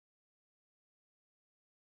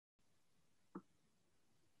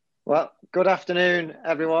Well, good afternoon,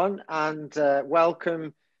 everyone, and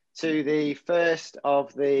welcome to the first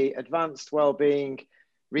of the Advanced Wellbeing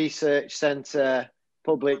Research Centre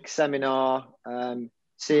public seminar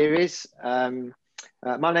series.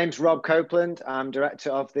 My name's Rob Copeland. I'm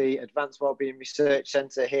Director of the Advanced Wellbeing Research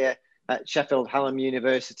Centre here at Sheffield Hallam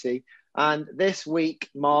University. And this week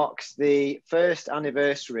marks the first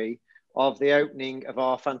anniversary of the opening of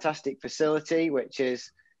our fantastic facility, which is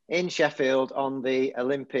in Sheffield on the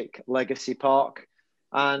Olympic Legacy Park.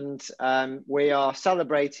 And we are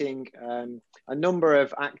celebrating a number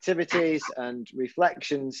of activities and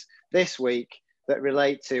reflections this week that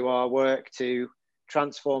relate to our work to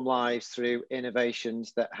transform lives through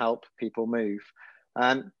innovations that help people move.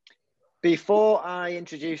 Before I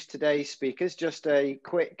introduce today's speakers, just a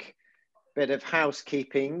quick bit of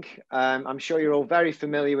housekeeping. I'm sure you're all very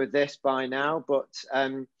familiar with this by now, but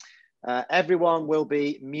everyone will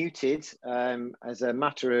be muted as a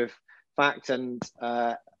matter of fact. And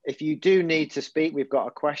if you do need to speak, we've got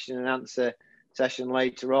a question and answer session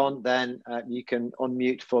later on, then you can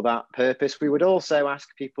unmute for that purpose. We would also ask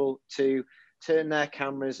people to turn their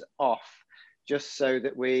cameras off, just so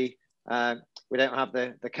that we don't have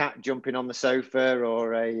the cat jumping on the sofa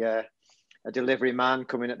or a delivery man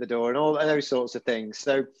coming at the door and all those sorts of things.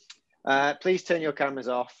 So please turn your cameras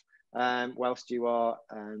off whilst you are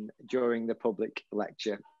during the public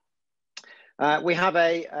lecture. We have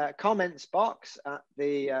a comments box at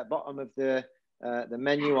the bottom of the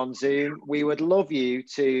menu on Zoom. We would love you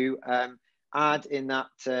to add in that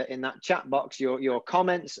chat box your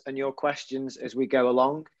comments and your questions as we go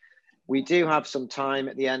along. We do have some time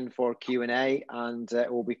at the end for Q&A, and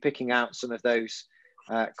we'll be picking out some of those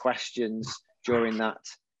questions during that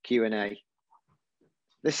Q&A.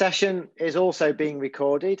 The session is also being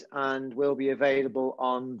recorded and will be available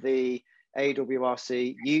on the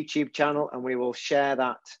AWRC YouTube channel, and we will share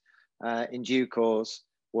that in due course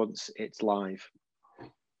once it's live.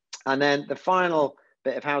 And then the final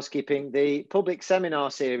bit of housekeeping, the public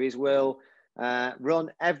seminar series will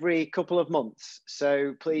run every couple of months.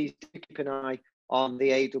 So please keep an eye on the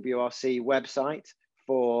AWRC website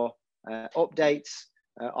for updates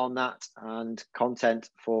on that and content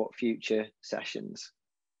for future sessions.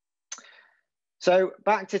 So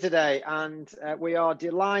back to today, and we are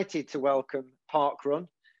delighted to welcome Parkrun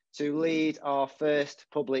to lead our first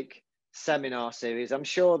public seminar series. I'm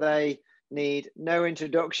sure they need no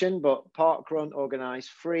introduction, but Parkrun organise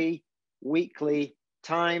free, weekly,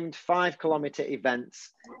 timed 5-kilometre events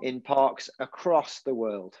in parks across the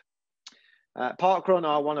world. Parkrun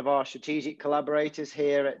are one of our strategic collaborators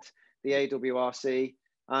here at the AWRC,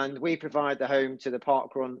 and we provide the home to the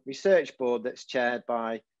Parkrun Research Board that's chaired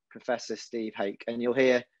by Professor Steve Hake, and you'll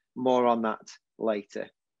hear more on that later.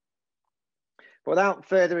 But without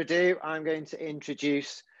further ado, I'm going to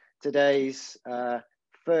introduce today's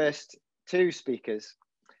first two speakers.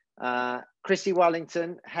 Chrissy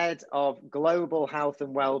Wellington, Head of Global Health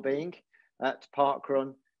and Wellbeing at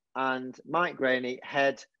Parkrun, and Mike Graney,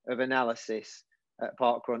 Head of Analysis at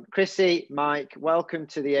Parkrun. Chrissy, Mike, welcome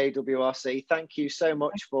to the AWRC. Thank you so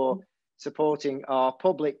much for supporting our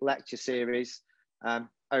public lecture series.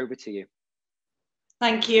 Over to you.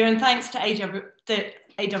 Thank you, and thanks to the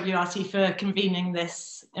AWRC for convening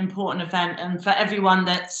this important event, and for everyone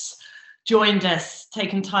that's joined us,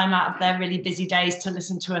 taken time out of their really busy days to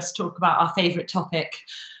listen to us talk about our favourite topic,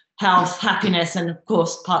 health, happiness, and of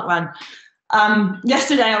course, parkrun.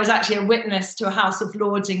 Yesterday, I was actually a witness to a House of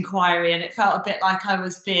Lords inquiry, and it felt a bit like I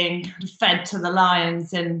was being fed to the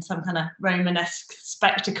lions in some kind of Romanesque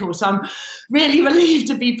spectacle. So I'm really relieved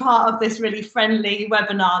to be part of this really friendly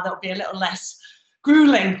webinar that will be a little less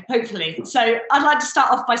grueling, hopefully. So I'd like to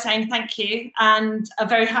start off by saying thank you and a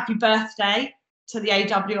very happy birthday to the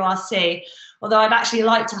AWRC, although I'd actually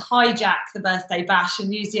like to hijack the birthday bash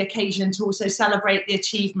and use the occasion to also celebrate the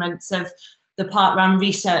achievements of the Parkrun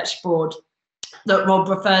Research Board that Rob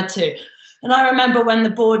referred to. And I remember when the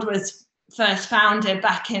board was first founded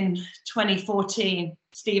back in 2014,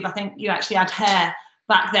 Steve, I think you actually had hair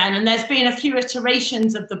back then, and there's been a few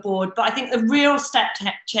iterations of the board, but I think the real step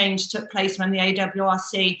change took place when the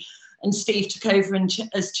AWRC and Steve took over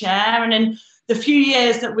as chair. And in the few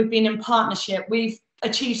years that we've been in partnership, we've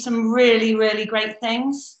achieved some really, really great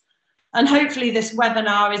things. And hopefully this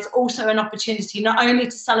webinar is also an opportunity not only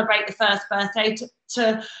to celebrate the first birthday,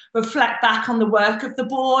 to reflect back on the work of the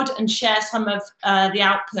board and share some of the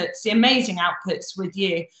outputs, the amazing outputs with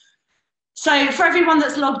you. So for everyone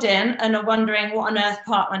that's logged in and are wondering what on earth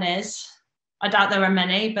Parkrun is, I doubt there are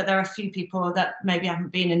many, but there are a few people that maybe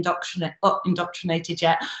haven't been indoctrinated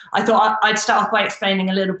yet. I thought I'd start off by explaining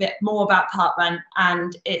a little bit more about Parkrun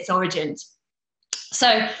and its origins.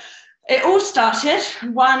 So It all started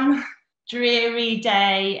one dreary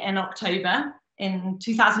day in October in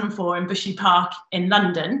 2004 in Bushy Park in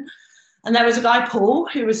London. And there was a guy, Paul,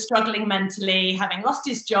 who was struggling mentally, having lost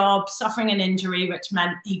his job, suffering an injury, which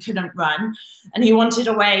meant he couldn't run. And he wanted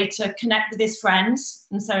a way to connect with his friends.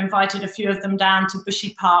 And so invited a few of them down to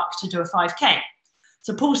Bushy Park to do a 5K.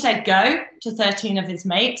 So Paul said go to 13 of his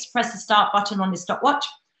mates, press the start button on his stopwatch,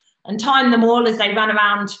 and timed them all as they ran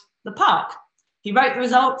around the park. He wrote the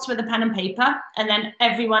results with a pen and paper, and then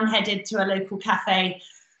everyone headed to a local cafe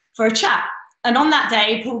for a chat. And on that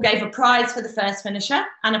day, Paul gave a prize for the first finisher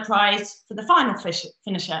and a prize for the final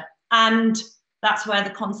finisher. And that's where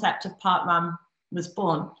the concept of parkrun was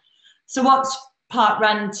born. So what's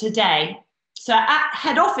parkrun today? So at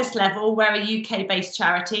head office level, we're a UK-based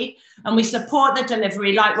charity, and we support the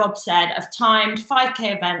delivery, like Rob said, of timed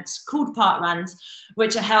 5K events called parkruns,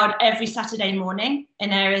 which are held every Saturday morning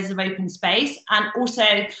in areas of open space, and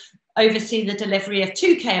also oversee the delivery of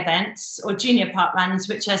 2K events or junior parkruns,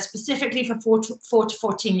 which are specifically for 4 to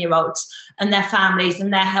 14-year-olds and their families,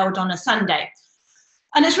 and they're held on a Sunday.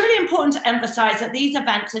 And it's really important to emphasise that these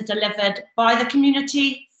events are delivered by the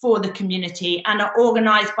community, for the community, and are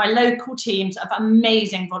organised by local teams of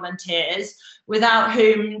amazing volunteers without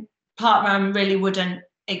whom parkrun really wouldn't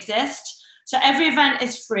exist. So every event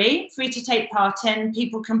is free to take part in.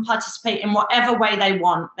 People can participate in whatever way they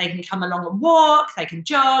want. They can come along and walk, they can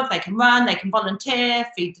jog, they can run, they can volunteer,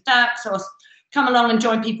 feed the ducks, or come along and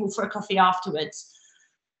join people for a coffee afterwards.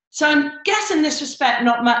 So I guess in this respect,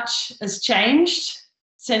 not much has changed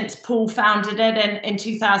since Paul founded it in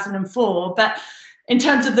 2004, but in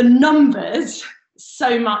terms of the numbers,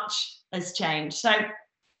 so much has changed. So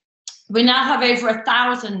we now have over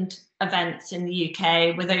 1,000 events in the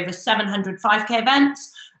UK, with over 700 5K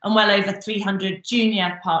events and well over 300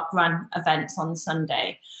 junior parkrun events on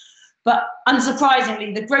Sunday. But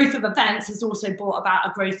unsurprisingly, the growth of events has also brought about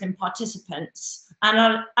a growth in participants.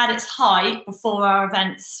 And at its height, before our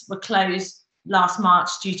events were closed last March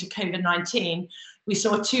due to COVID-19, we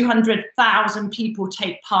saw 200,000 people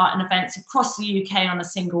take part in events across the UK on a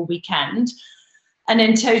single weekend. And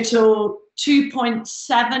in total,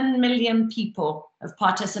 2.7 million people have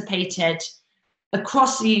participated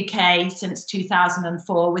across the UK since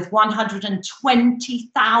 2004, with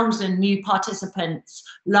 120,000 new participants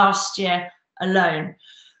last year alone.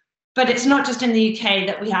 But it's not just in the UK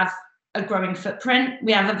that we have a growing footprint.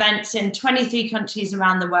 We have events in 23 countries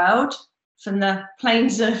around the world, from the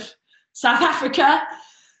plains of South Africa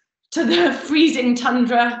to the freezing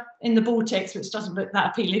tundra in the Baltics, which doesn't look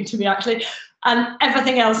that appealing to me actually, and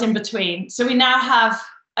everything else in between. So we now have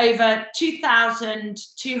over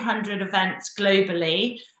 2,200 events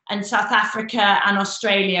globally, and South Africa and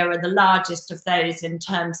Australia are the largest of those in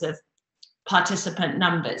terms of participant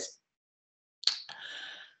numbers.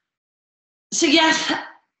 So yes,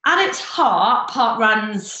 at its heart,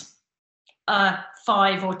 parkruns are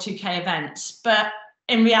 5 or 2K events, but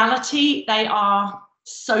in reality, they are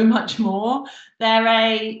so much more. They're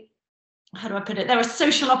a, how do I put it? They're a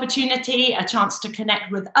social opportunity, a chance to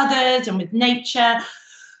connect with others and with nature,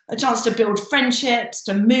 a chance to build friendships,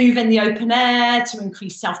 to move in the open air, to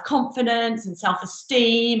increase self-confidence and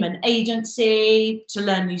self-esteem and agency, to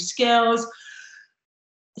learn new skills.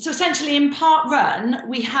 So essentially in parkrun,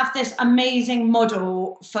 we have this amazing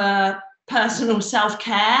model for personal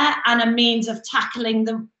self-care and a means of tackling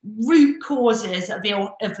the root causes of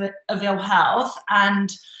ill health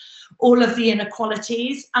and all of the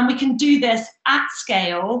inequalities. And we can do this at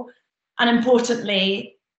scale and,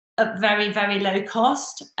 importantly, at very, very low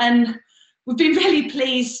cost. And we've been really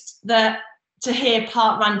pleased to hear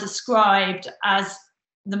parkrun described as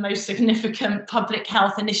the most significant public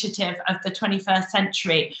health initiative of the 21st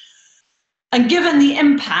century. And given the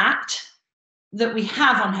impact that we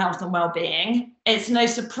have on health and well-being, it's no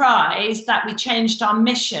surprise that we changed our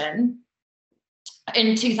mission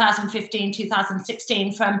in 2015,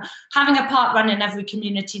 2016 from having a parkrun in every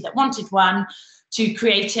community that wanted one to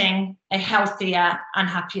creating a healthier and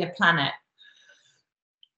happier planet.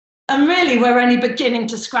 And really, we're only beginning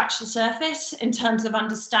to scratch the surface in terms of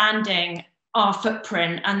understanding our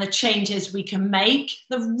footprint and the changes we can make,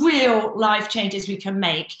 the real life changes we can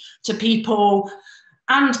make to people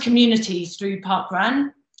and communities through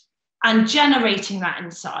parkrun. And generating that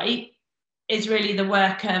insight is really the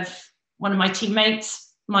work of one of my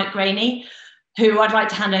teammates, Mike Graney, who I'd like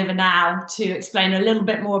to hand over now to explain a little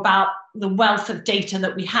bit more about the wealth of data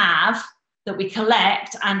that we have, that we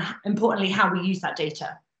collect, and importantly, how we use that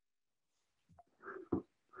data.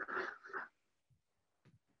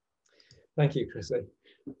 Thank you, Chrissy.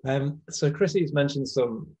 So Chrissy's mentioned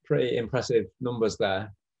some pretty impressive numbers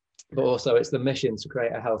there. but also it's the mission to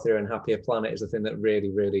create a healthier and happier planet is the thing that really,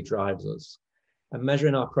 really drives us. And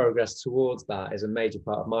measuring our progress towards that is a major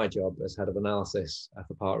part of my job as head of analysis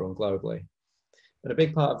for Parkrun globally. And a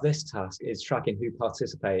big part of this task is tracking who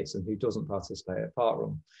participates and who doesn't participate at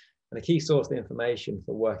Parkrun. And a key source of information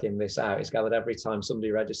for working this out is gathered every time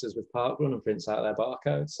somebody registers with Parkrun and prints out their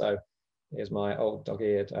barcode. So here's my old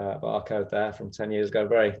dog-eared barcode there from 10 years ago,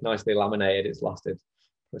 very nicely laminated. It's lasted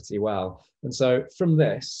pretty well. And so from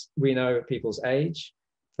this, we know people's age,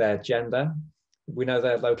 their gender, we know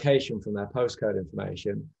their location from their postcode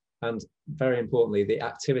information, and very importantly, the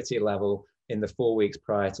activity level in the 4 weeks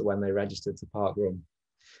prior to when they registered to Parkrun.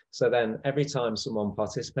 So then every time someone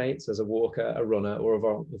participates as a walker, a runner, or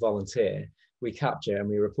a volunteer, we capture and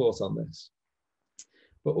we report on this.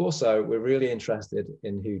 But also we're really interested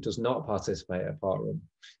in who does not participate at Parkrun.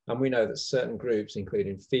 And we know that certain groups,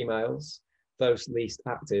 including females, those least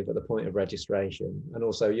active at the point of registration, and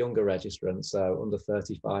also younger registrants, so under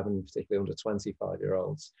 35 and particularly under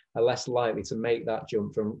 25-year-olds, are less likely to make that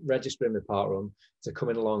jump from registering with Parkrun to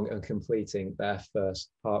coming along and completing their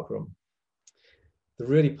first Parkrun. The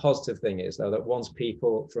really positive thing is, though, that once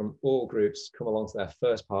people from all groups come along to their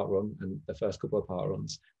first Parkrun and the first couple of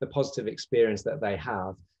Parkruns, the positive experience that they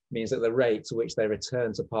have means that the rate to which they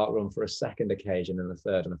return to Parkrun for a second occasion and a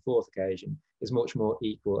third and a fourth occasion is much more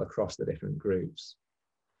equal across the different groups.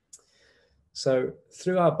 So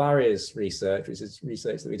through our barriers research, which is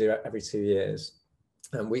research that we do every 2 years,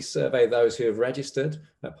 and we survey those who have registered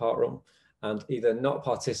at Parkrun and either not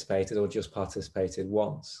participated or just participated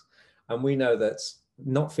once. And we know that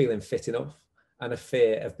not feeling fit enough and a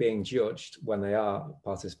fear of being judged when they are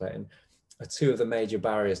participating are two of the major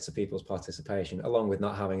barriers to people's participation, along with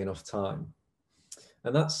not having enough time.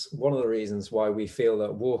 And that's one of the reasons why we feel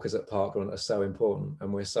that walkers at Parkrun are so important,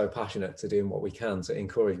 and we're so passionate to doing what we can to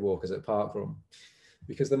encourage walkers at Parkrun.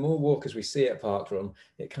 Because the more walkers we see at Parkrun,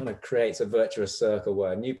 it kind of creates a virtuous circle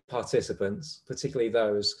where new participants, particularly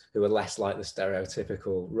those who are less like the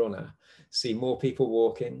stereotypical runner, see more people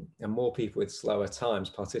walking and more people with slower times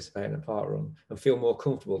participating at Parkrun and feel more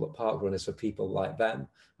comfortable that Parkrun is for people like them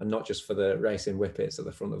and not just for the racing whippets at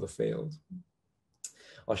the front of the field.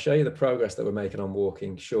 I'll show you the progress that we're making on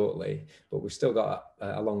walking shortly, but we've still got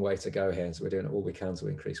a long way to go here, so we're doing all we can to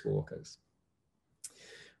increase walkers.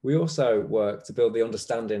 We also work to build the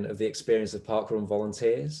understanding of the experience of Parkrun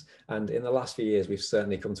volunteers, and in the last few years we've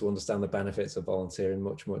certainly come to understand the benefits of volunteering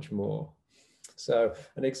much, much more. So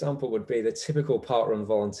an example would be the typical Parkrun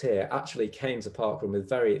volunteer actually came to Parkrun with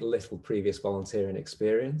very little previous volunteering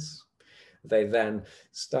experience. They then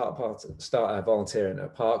start volunteering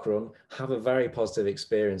at Parkrun, have a very positive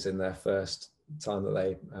experience in their first time that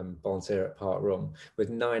they volunteer at Parkrun, with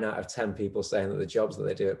 9 out of 10 people saying that the jobs that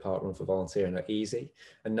they do at Parkrun for volunteering are easy,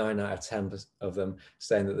 and 9 out of 10 of them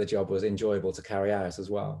saying that the job was enjoyable to carry out as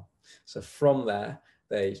well. So from there,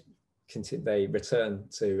 they return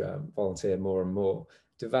to volunteer more and more,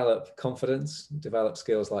 develop confidence, develop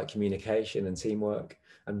skills like communication and teamwork,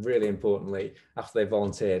 and really importantly, after they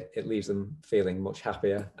volunteered, it leaves them feeling much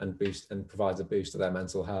happier and provides a boost to their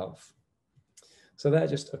mental health. So they're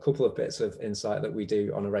just a couple of bits of insight that we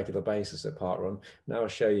do on a regular basis at Parkrun. Now I'll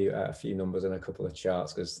show you a few numbers and a couple of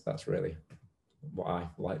charts, because that's really what I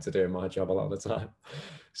like to do in my job a lot of the time.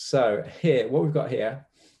 So here, what we've got here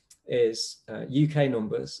is UK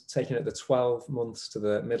numbers taken at the 12 months to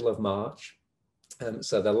the middle of March.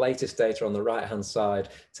 So the latest data on the right-hand side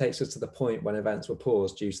takes us to the point when events were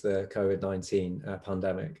paused due to the COVID-19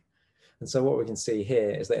 pandemic. And so what we can see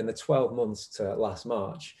here is that in the 12 months to last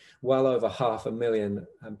March, well over 500,000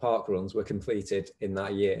 parkruns were completed in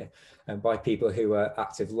that year, by people who were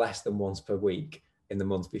active less than once per week in the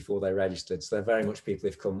month before they registered. So they're very much people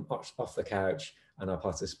who've come off the couch and are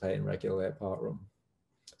participating regularly at Parkrun.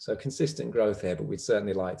 So consistent growth here, but we'd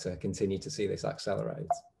certainly like to continue to see this accelerate.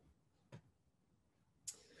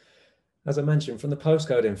 As I mentioned, from the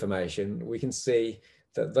postcode information, we can see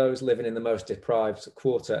that those living in the most deprived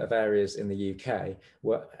quarter of areas in the UK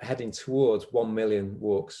were heading towards 1 million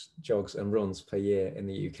walks, jogs and runs per year in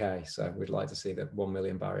the UK. So we'd like to see the 1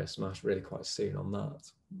 million barrier smashed really quite soon on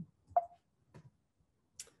that.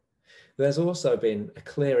 There's also been a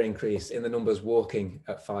clear increase in the numbers walking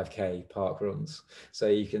at 5K park runs. So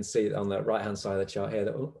you can see on the right-hand side of the chart here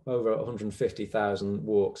that over 150,000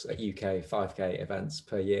 walks at UK 5K events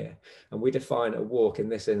per year. And we define a walk in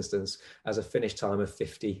this instance as a finish time of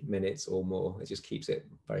 50 minutes or more. It just keeps it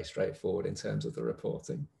very straightforward in terms of the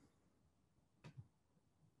reporting.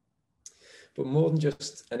 But more than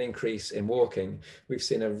just an increase in walking, we've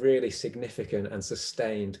seen a really significant and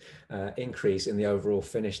sustained increase in the overall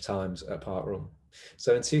finish times at Parkrun.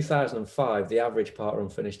 So in 2005, the average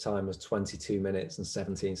parkrun finish time was 22 minutes and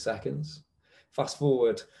 17 seconds. Fast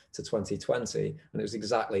forward to 2020, and it was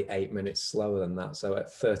exactly 8 minutes slower than that. So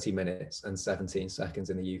at 30 minutes and 17 seconds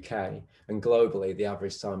in the UK, and globally, the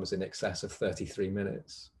average time was in excess of 33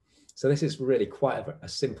 minutes. So this is really quite a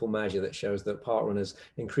simple measure that shows that parkrunners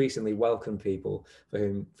increasingly welcome people for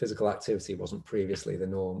whom physical activity wasn't previously the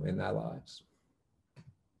norm in their lives.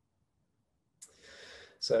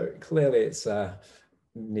 So clearly it's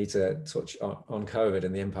need to touch on COVID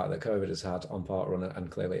and the impact that COVID has had on parkrun and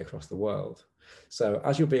clearly across the world. So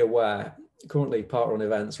as you'll be aware, currently parkrun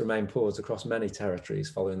events remain paused across many territories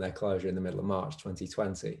following their closure in the middle of March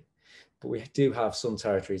 2020. But we do have some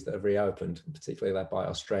territories that have reopened, particularly led by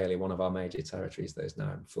Australia, one of our major territories that is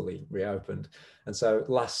now fully reopened. And so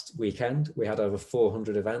last weekend, we had over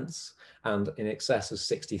 400 events and in excess of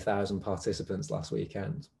 60,000 participants last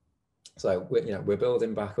weekend. So we're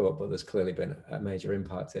building back up, but there's clearly been a major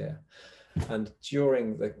impact here. And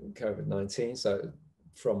during the COVID-19, so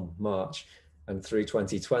from March and through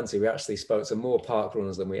 2020, we actually spoke to more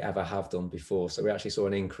parkrunners than we ever have done before. So we actually saw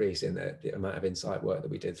an increase in the amount of insight work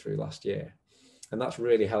that we did through last year. And that's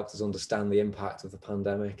really helped us understand the impact of the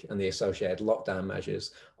pandemic and the associated lockdown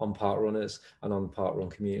measures on parkrunners and on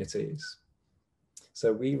parkrun communities.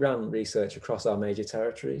 So we ran research across our major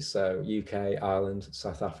territories, so UK, Ireland,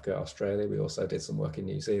 South Africa, Australia. We also did some work in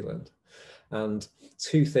New Zealand. And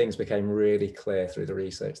two things became really clear through the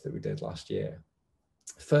research that we did last year.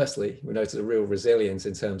 Firstly, we noticed a real resilience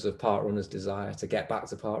in terms of parkrunners' desire to get back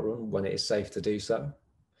to parkrun when it is safe to do so.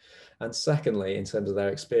 And secondly, in terms of their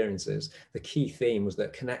experiences, the key theme was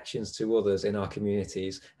that connections to others in our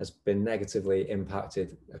communities has been negatively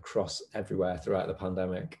impacted across everywhere throughout the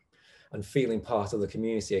pandemic. And feeling part of the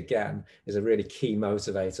community again is a really key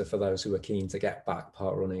motivator for those who are keen to get back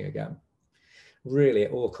parkrunning again. Really,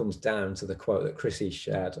 it all comes down to the quote that Chrissy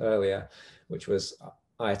shared earlier, which was,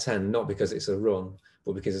 I attend not because it's a run,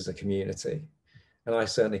 but because it's a community. And I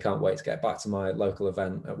certainly can't wait to get back to my local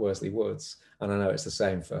event at Worsley Woods. And I know it's the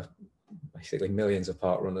same for basically millions of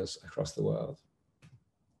parkrunners across the world.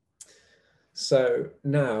 So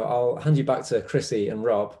now I'll hand you back to Chrissy and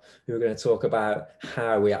Rob, who are going to talk about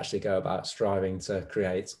how we actually go about striving to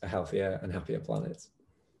create a healthier and happier planet.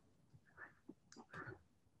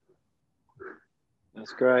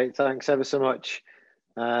 That's great. Thanks ever so much,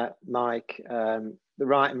 Mike. The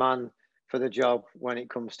right man for the job when it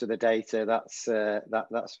comes to the data.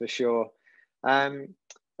 That's for sure.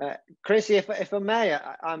 Chrissy, if I may,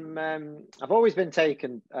 I've always been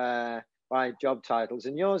taken by job titles,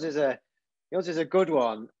 and yours is a good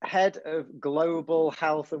one, Head of Global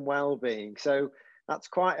Health and Wellbeing. So that's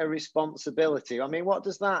quite a responsibility. I mean, what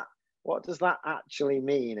does that actually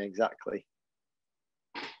mean exactly?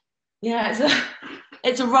 Yeah,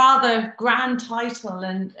 it's a rather grand title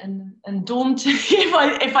and daunting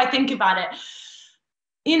if I think about it.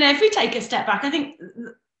 You know, if we take a step back, I think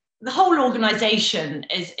the whole organisation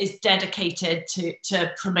is dedicated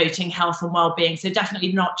to promoting health and well-being. So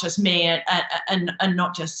definitely not just me and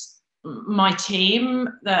not just my team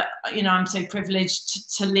that, you know, I'm so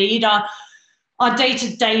privileged to lead. Our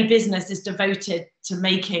day-to-day business is devoted to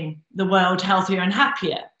making the world healthier and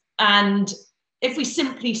happier. And if we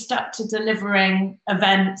simply stuck to delivering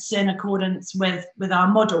events in accordance with our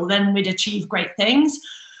model, then we'd achieve great things.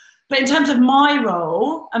 But in terms of my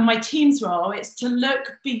role and my team's role, it's to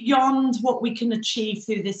look beyond what we can achieve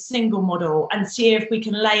through this single model and see if we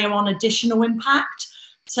can layer on additional impact.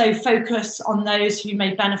 So focus on those who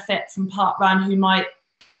may benefit from parkrun who might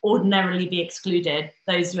ordinarily be excluded,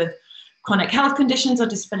 those with chronic health conditions or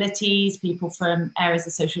disabilities, people from areas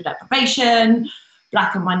of social deprivation,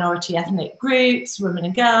 Black and minority ethnic groups, women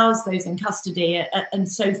and girls, those in custody, and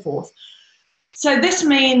so forth. So this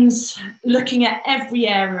means looking at every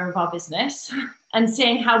area of our business and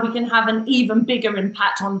seeing how we can have an even bigger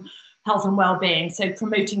impact on health and well-being. So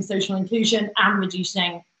promoting social inclusion and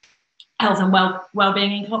reducing health and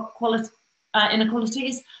well-being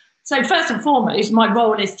inequalities. So first and foremost, my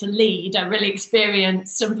role is to lead a really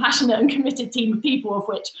experienced and passionate and committed team of people, of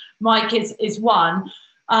which Mike is one.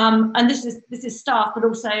 And this is staff, but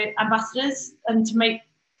also ambassadors, and to make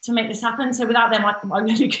this happen. So without them, I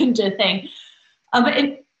really couldn't do a thing. But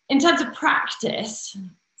in terms of practice,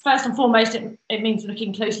 first and foremost, it means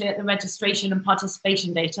looking closely at the registration and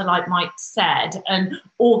participation data, like Mike said, and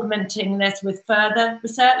augmenting this with further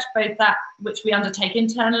research, both that which we undertake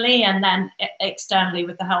internally and then externally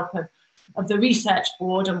with the help of the research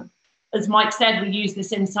board. And as Mike said, we use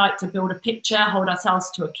this insight to build a picture, hold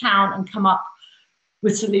ourselves to account, and come up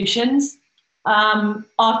with solutions.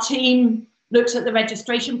 Our team looked at the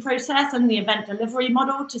registration process and the event delivery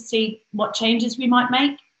model to see what changes we might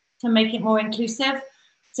make to make it more inclusive.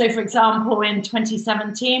 So for example, in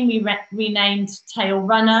 2017, we renamed Tail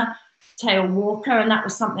Runner, Tail Walker, and that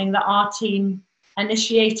was something that our team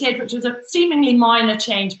initiated, which was a seemingly minor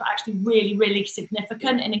change, but actually really, really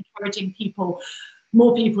significant in encouraging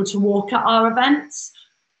more people to walk at our events.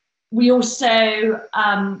 We also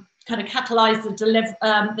kind of catalysed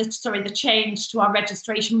the change to our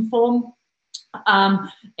registration form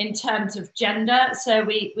in terms of gender. So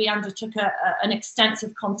we undertook an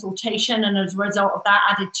extensive consultation, and as a result of that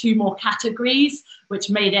added 2 more categories, which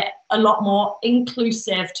made it a lot more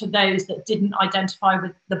inclusive to those that didn't identify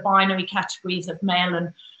with the binary categories of male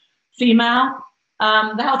and female.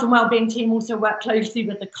 The health and wellbeing team also worked closely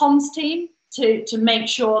with the comms team to make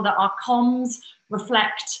sure that our comms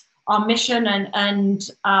reflect our mission and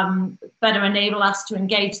better enable us to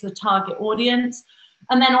engage the target audience.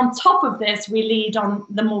 And then on top of this, we lead on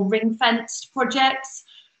the more ring-fenced projects,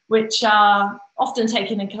 which are often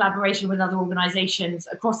taken in collaboration with other organisations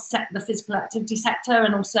across the physical activity sector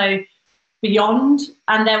and also beyond.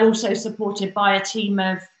 And they're also supported by a team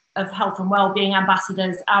of health and wellbeing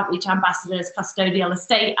ambassadors, outreach ambassadors, custodial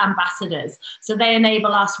estate ambassadors. So they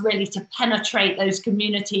enable us really to penetrate those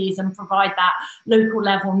communities and provide that local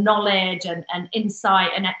level knowledge and insight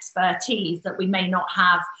and expertise that we may not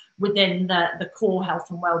have within the core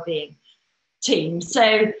health and wellbeing team.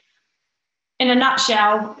 So in a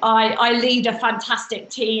nutshell, I lead a fantastic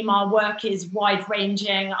team. Our work is wide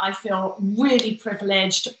ranging. I feel really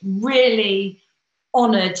privileged, really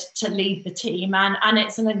honoured to lead the team, and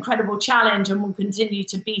it's an incredible challenge and will continue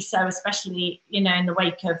to be so, especially, you know, in the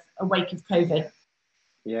wake of COVID.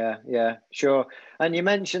 Yeah, sure. And you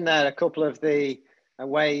mentioned there a couple of the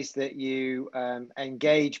ways that you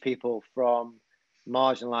engage people from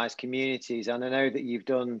marginalised communities, and I know that you've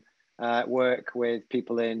done work with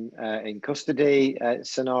people in custody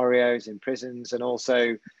scenarios, in prisons, and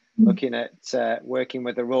also looking at working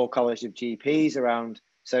with the Royal College of GPs around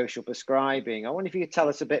social prescribing. I wonder if you could tell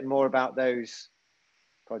us a bit more about those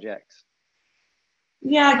projects.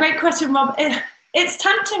 Yeah, great question, Rob. It's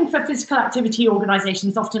tempting for physical activity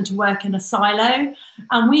organisations often to work in a silo,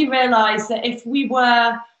 and we realised that if we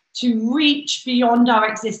were to reach beyond our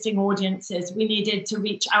existing audiences, we needed to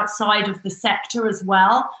reach outside of the sector as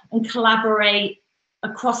well and collaborate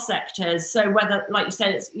across sectors. So whether, like you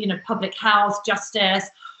said, it's, you know, public health, justice,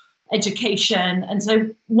 education. And so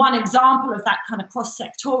one example of that kind of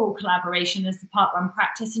cross-sectoral collaboration is the Parkrun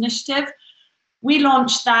Practice Initiative. We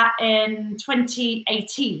launched that in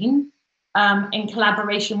 2018 in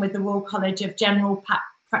collaboration with the Royal College of General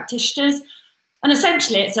Practitioners. And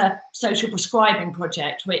essentially, it's a social prescribing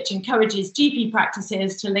project which encourages GP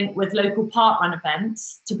practices to link with local parkrun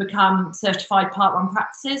events to become certified parkrun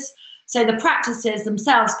practices. So the practices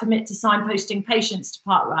themselves commit to signposting patients to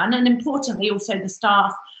parkrun, and importantly, also the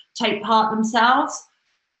staff take part themselves.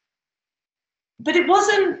 But it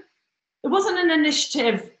wasn't an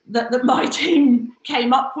initiative that my team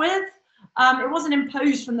came up with. It wasn't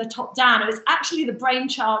imposed from the top down. It was actually the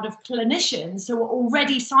brainchild of clinicians who were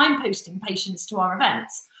already signposting patients to our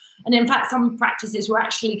events. And in fact, some practices were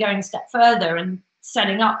actually going a step further and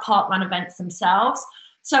setting up parkrun events themselves.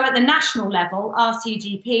 So at the national level,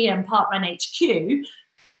 RCGP and Parkrun HQ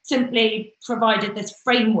simply provided this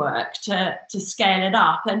framework to scale it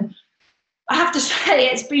up. And I have to say,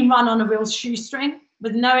 it's been run on a real shoestring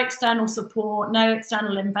with no external support, no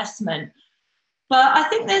external investment. But I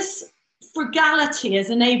think this frugality has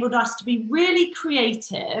enabled us to be really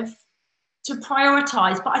creative, to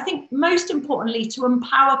prioritise, but I think most importantly to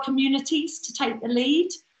empower communities to take the lead,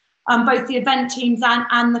 both the event teams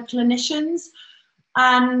and the clinicians.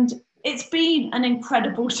 And it's been an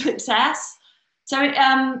incredible success. So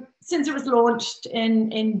since it was launched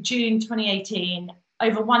in June 2018,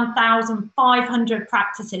 over 1,500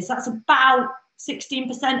 practices, that's about 16%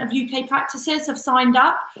 of UK practices have signed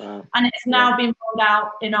up. Wow. And it's now been rolled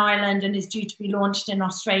out in Ireland and is due to be launched in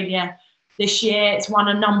Australia this year. It's won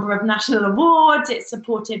a number of national awards. It's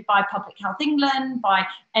supported by Public Health England, by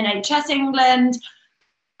NHS England.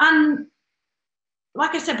 And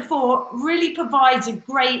like I said before, really provides a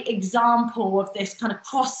great example of this kind of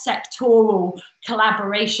cross-sectoral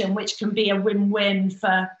collaboration, which can be a win-win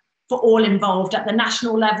for all involved at the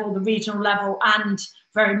national level, the regional level, and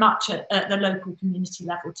very much at the local community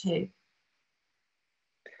level too.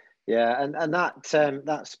 Yeah, and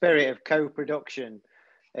that spirit of co-production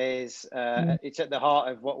is it's at the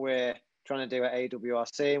heart of what we're trying to do at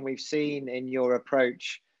AWRC, and we've seen in your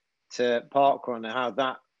approach to parkrun how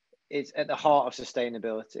that is at the heart of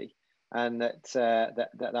sustainability, and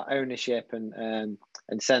that ownership and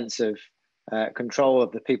sense of control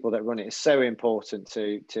of the people that run it is so important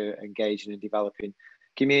to engaging and developing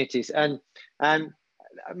communities. And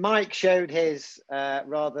Mike showed his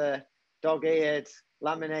rather dog-eared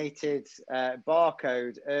laminated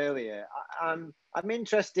barcode earlier. I'm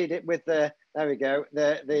interested with the, there we go,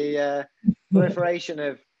 the proliferation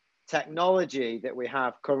of technology that we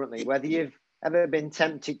have currently, whether you've ever been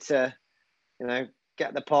tempted to, you know,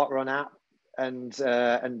 get the parkrun app and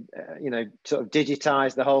you know, sort of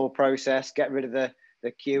digitize the whole process, get rid of the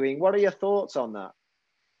queuing. What are your thoughts on that?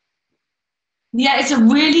 Yeah, it's a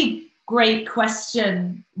really great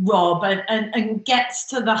question, Rob, and gets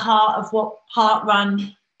to the heart of what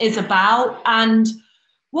parkrun is about. And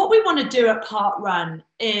what we want to do at parkrun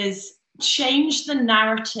is change the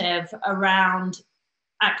narrative around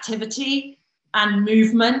activity and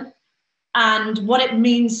movement and what it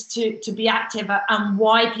means to be active and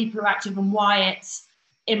why people are active and why it's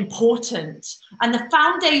important. And the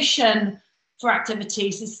foundation for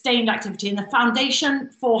activity, sustained activity, and the foundation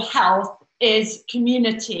for health is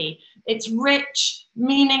community. It's rich,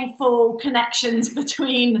 meaningful connections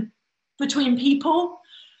between people.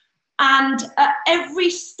 And at every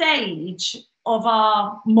stage of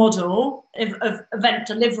our model of event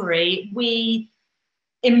delivery, we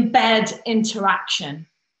embed interaction.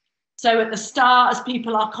 So at the start, as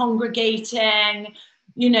people are congregating,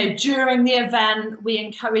 you know, during the event, we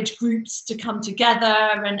encourage groups to come together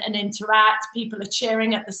and interact. People are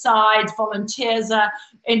cheering at the sides, volunteers are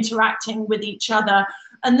interacting with each other.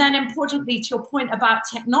 And then importantly, to your point about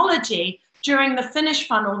technology, during the finish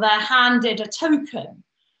funnel, they're handed a token,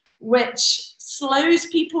 which slows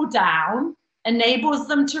people down, enables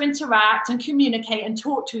them to interact and communicate and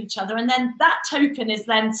talk to each other. And then that token is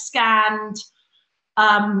then scanned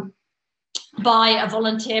by a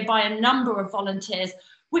volunteer, by a number of volunteers,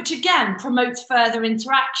 which again promotes further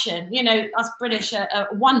interaction. You know, us British are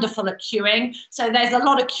wonderful at queuing, so there's a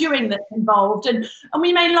lot of queuing that's involved, and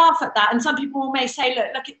we may laugh at that, and some people may say,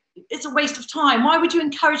 look, it's a waste of time. Why would you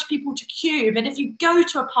encourage people to queue? But if you go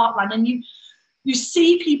to a parkrun and you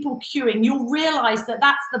see people queuing, you'll realize that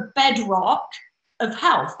that's the bedrock of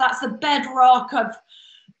health. That's the bedrock of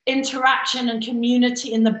interaction and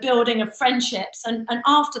community and the building of friendships. And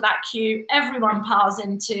after that queue, everyone piles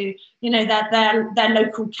into, you know, their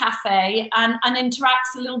local cafe and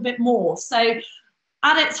interacts a little bit more. So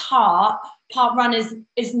at its heart, parkrun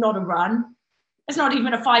is not a run. It's not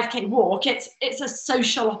even a 5K walk. It's a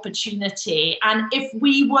social opportunity. And if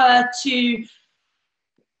we were to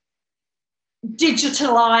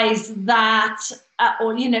digitalize that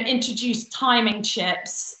or, you know, introduce timing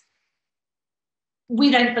chips, we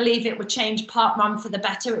don't believe it would change parkrun for the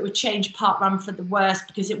better. It would change parkrun for the worse,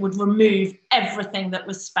 because it would remove everything that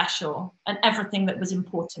was special and everything that was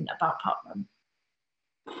important about parkrun.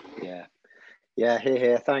 Yeah,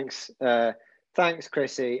 here. Thanks,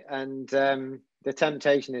 Chrissy. And the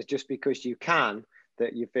temptation is just because you can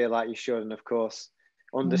that you feel like you should. And of course,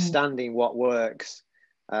 understanding what works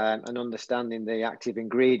and understanding the active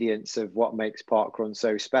ingredients of what makes parkrun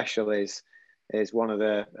so special is one of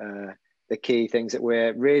the key things that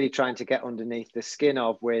we're really trying to get underneath the skin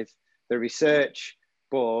of with the research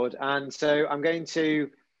board. And so I'm going to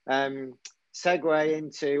segue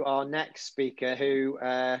into our next speaker, who,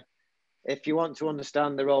 if you want to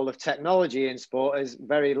understand the role of technology in sport, has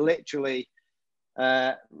very literally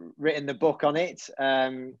written the book on it.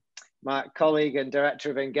 My colleague and Director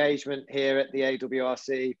of Engagement here at the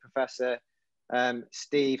AWRC, Professor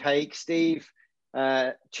Steve Hake. Steve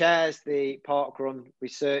chairs the Parkrun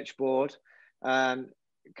Research Board, can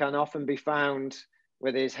often be found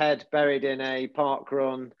with his head buried in a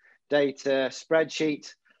Parkrun data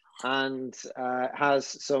spreadsheet, and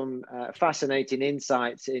has some fascinating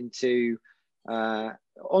insights into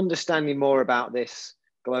understanding more about this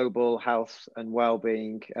global health and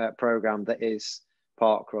wellbeing program that is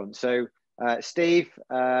Parkrun. So Steve,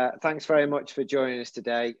 thanks very much for joining us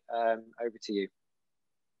today. Over to you.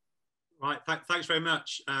 Right, thanks very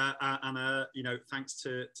much, and you know, thanks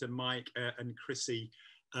to Mike and Chrissy.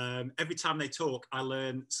 Every time they talk, I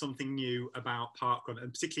learn something new about parkrun,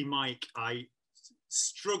 and particularly Mike. I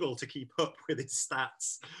struggle to keep up with his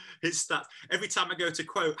stats. Every time I go to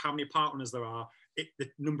quote how many parkrunners there are, the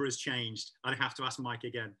number has changed. I have to ask Mike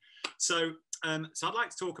again. So I'd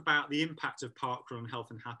like to talk about the impact of parkrun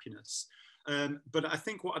health and happiness. But I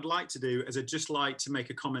think what I'd like to do is I'd just like to make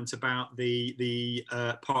a comment about the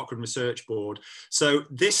Parkrun Research Board. So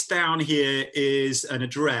this down here is an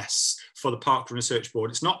address for the Parkrun Research Board.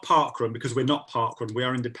 It's not Parkrun because we're not Parkrun. We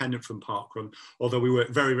are independent from Parkrun, although we work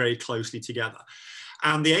very, very closely together.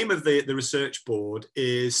 And the aim of the research board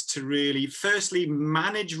is to really, firstly,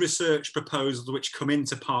 manage research proposals which come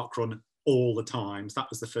into Parkrun all the time. So that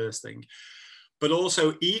was the first thing. But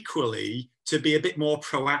also equally to be a bit more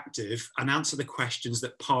proactive and answer the questions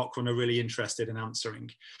that parkrun are really interested in answering.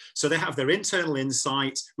 So they have their internal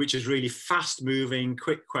insight, which is really fast moving,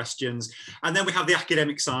 quick questions. And then we have the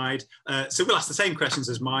academic side. So we'll ask the same questions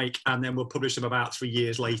as Mike, and then we'll publish them about 3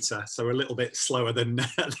 years later. So we're a little bit slower than,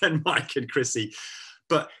 than Mike and Chrissy.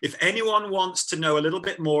 But if anyone wants to know a little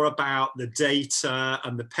bit more about the data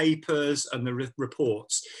and the papers and the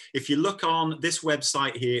reports, if you look on this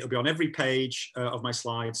website here, it'll be on every page of my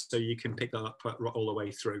slides, so you can pick that up all the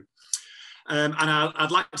way through. And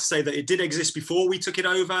I'd like to say that it did exist before we took it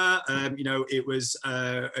over. You know, it was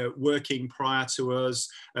working prior to us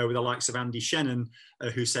with the likes of Andy Shannon,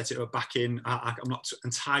 who set it up back in, I'm not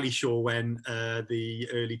entirely sure when, the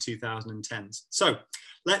early 2010s. So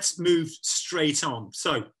let's move straight on.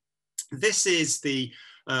 So this is the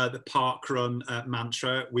parkrun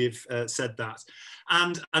mantra. We've said that.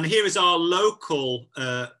 And here is our local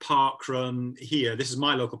parkrun here. This is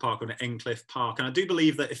my local parkrun at Endcliffe Park. And I do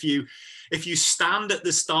believe that if you stand at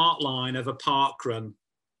the start line of a parkrun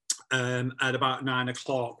at about 9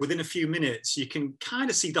 o'clock, within a few minutes, you can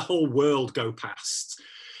kind of see the whole world go past.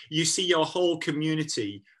 You see your whole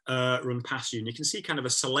community run past you, and you can see kind of a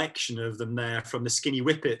selection of them there, from the skinny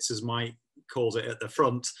whippets, as Mike calls it, at the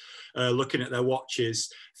front, looking at their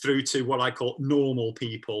watches, through to what I call normal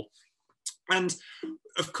people. And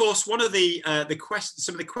of course, one of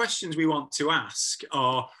some of the questions we want to ask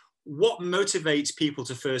are, what motivates people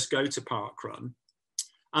to first go to parkrun?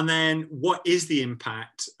 And then what is the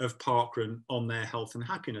impact of parkrun on their health and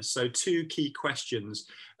happiness? So 2 key questions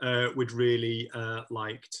we'd really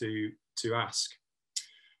like to ask.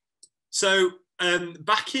 So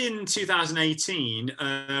back in 2018,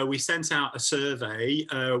 we sent out a survey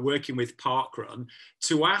working with parkrun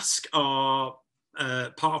to ask our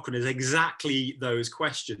parkrunners exactly those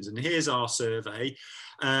questions. And here's our survey.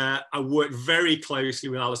 I worked very closely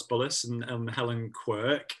with Alice Bullis and Helen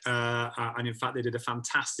Quirk, and in fact they did a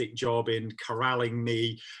fantastic job in corralling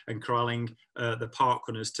me and corralling the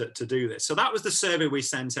parkrunners to do this. So that was the survey we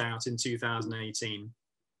sent out in 2018,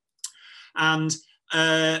 and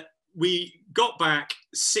we got back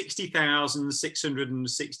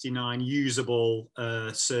 60,669 usable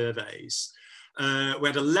surveys. We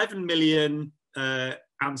had 11 million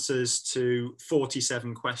answers to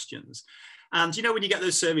 47 questions. And, you know, when you get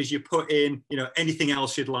those surveys, you put in, you know, anything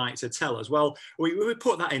else you'd like to tell us. Well, we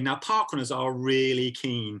put that in. Now, parkrunners are really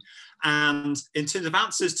keen. And in terms of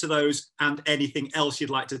answers to those and anything else you'd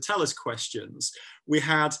like to tell us questions, we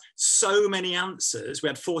had so many answers. We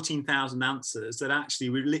had 14,000 answers that actually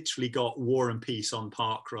we literally got War and Peace on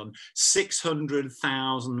parkrun,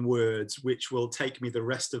 600,000 words, which will take me the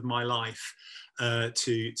rest of my life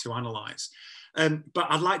to analyse. But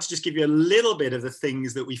I'd like to just give you a little bit of the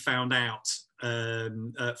things that we found out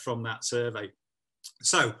from that survey.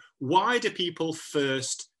 So why do people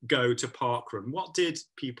first go to parkrun? What did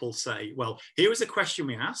people say? Well, here was a question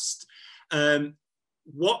we asked.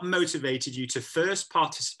 What motivated you to first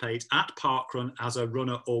participate at parkrun as a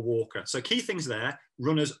runner or walker? So key things there,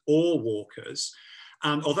 runners or walkers.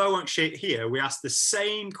 And although I won't share it here, we asked the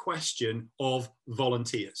same question of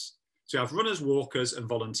volunteers. So you have runners, walkers, and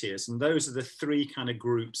volunteers, and those are the 3 kind of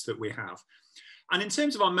groups that we have. And in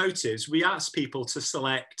terms of our motives, we asked people to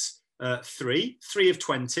select 3 of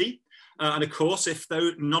 20. And of course, if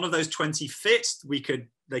none of those 20 fit,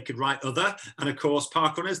 they could write other. And of course,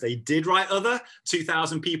 parkrunners, they did write other.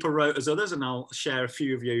 2,000 people wrote as others, and I'll share a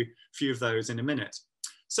few of those in a minute.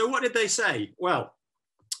 So what did they say? Well,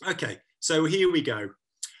 okay, so here we go.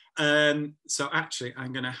 So actually,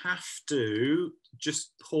 I'm going to have to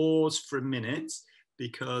just pause for a minute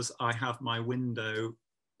because I have my window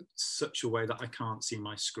such a way that I can't see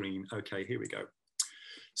my screen. Okay, here we go.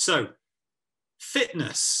 So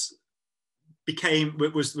fitness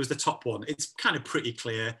was the top one. It's kind of pretty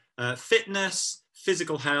clear. Fitness,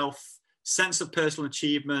 physical health, sense of personal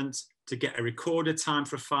achievement, to get a recorded time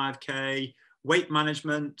for a 5K, weight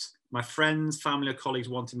management, my friends, family or colleagues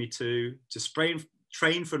wanted me to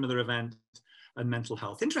train for another event, and mental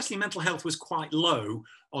health. Interestingly, mental health was quite low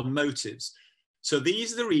on motives. So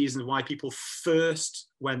these are the reasons why people first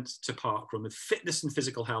went to parkrun, with fitness and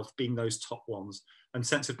physical health being those top ones, and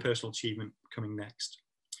sense of personal achievement coming next.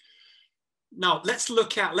 Now let's split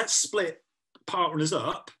parkrunners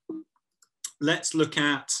up. Let's look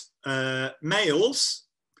at males,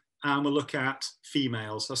 and we'll look at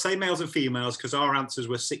females. I'll say males and females because our answers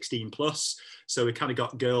were 16 plus. So we kind of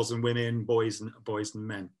got girls and women, boys and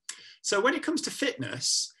men. So when it comes to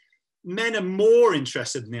fitness, men are more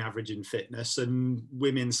interested than the average in fitness and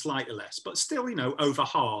women slightly less, but still, you know, over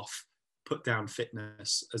half put down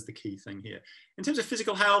fitness as the key thing here. In terms of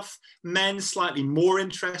physical health, men slightly more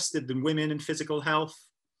interested than women in physical health.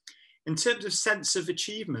 In terms of sense of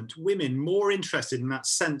achievement, women more interested in that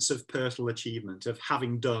sense of personal achievement, of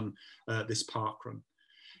having done this parkrun.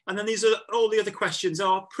 And then all the other questions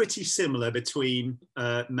are pretty similar between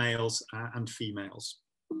males and females.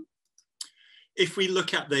 If we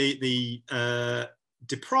look at the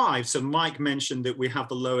deprived, so Mike mentioned that we have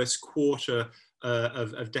the lowest quarter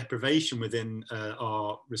of deprivation within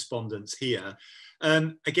our respondents here.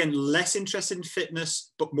 Again, less interested in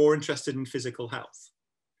fitness, but more interested in physical health.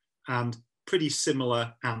 And pretty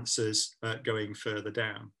similar answers going further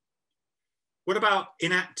down. What about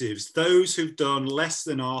inactives? Those who've done less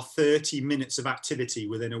than our 30 minutes of activity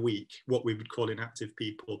within a week, what we would call inactive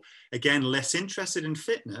people. Again, less interested in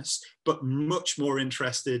fitness, but much more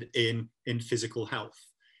interested in physical health.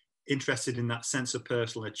 Interested in that sense of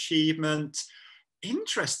personal achievement.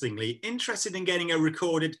 Interestingly, interested in getting a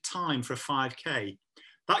recorded time for a 5K.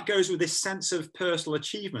 That goes with this sense of personal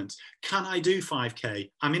achievement. Can I do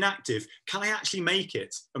 5K? I'm inactive. Can I actually make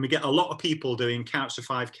it? And we get a lot of people doing Couch to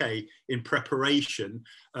 5K in preparation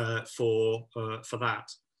for that.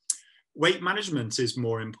 Weight management is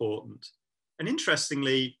more important. And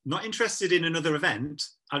interestingly, not interested in another event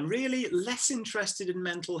and really less interested in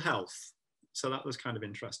mental health. So that was kind of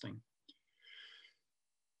interesting.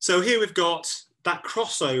 So here we've got that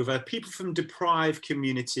crossover, people from deprived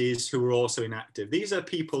communities who are also inactive. These are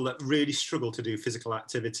people that really struggle to do physical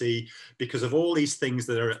activity because of all these things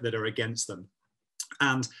that are against them.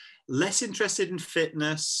 And less interested in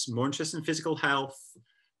fitness, more interested in physical health,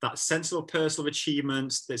 that sense of personal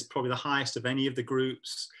achievement that's probably the highest of any of the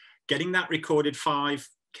groups. Getting that recorded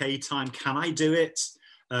 5K time, can I do it?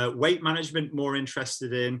 Weight management more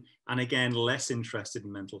interested in, and again, less interested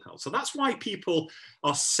in mental health. So that's why people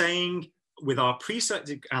are saying with our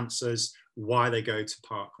pre-selected answers why they go to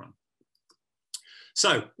parkrun.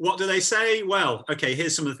 So what do they say? Well, okay,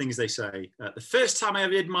 here's some of the things they say. The first time I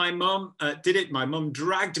ever did my mum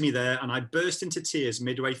dragged me there and I burst into tears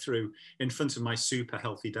midway through in front of my super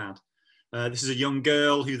healthy dad. This is a young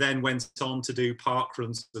girl who then went on to do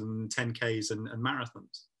parkruns and 10Ks and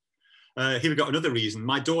marathons. Here we've got another reason.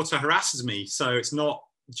 My daughter harasses me. So it's not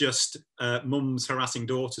just mums harassing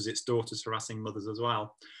daughters, it's daughters harassing mothers as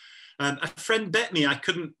well. A friend bet me I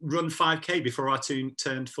couldn't run 5K before I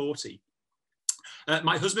turned 40.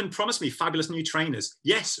 My husband promised me fabulous new trainers.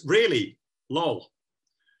 Yes, really, lol.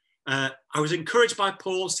 I was encouraged by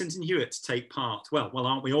Paul Sinton Hewitt to take part. Well,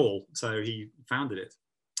 aren't we all? So he founded it.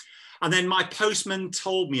 And then my postman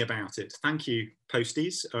told me about it. Thank you,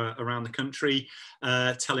 posties around the country,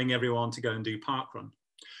 telling everyone to go and do parkrun.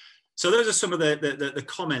 So those are some of the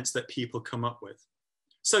comments that people come up with.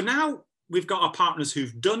 So now we've got our partners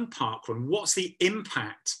who've done parkrun. What's the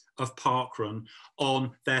impact of parkrun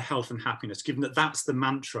on their health and happiness, given that that's the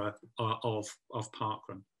mantra of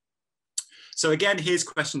parkrun? So again, here's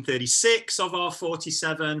question 36 of our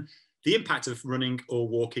 47, the impact of running or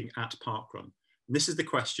walking at parkrun. And this is the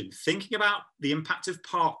question: thinking about the impact of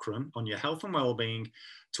parkrun on your health and well-being,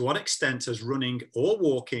 to what extent has running or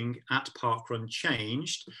walking at parkrun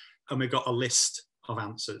changed? And we've got a list of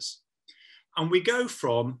answers. And we go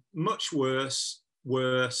from much worse,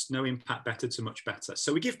 no impact, better to much better.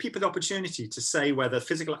 So we give people the opportunity to say whether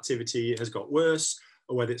physical activity has got worse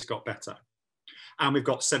or whether it's got better. And we've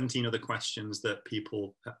got 17 other questions that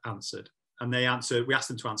people answered. And we asked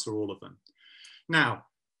them to answer all of them. Now,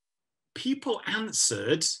 people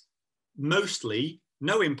answered mostly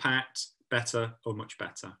no impact, better, or much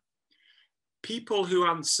better. People who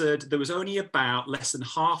answered, there was only about less than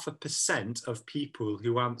 0.5% of people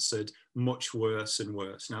who answered much worse and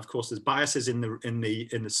worse. Now, of course, there's biases in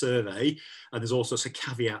the survey, and there's all sorts of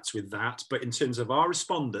caveats with that. But in terms of our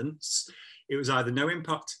respondents, it was either no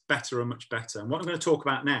impact, better, or much better. And what I'm going to talk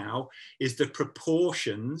about now is the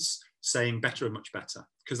proportions saying better and much better,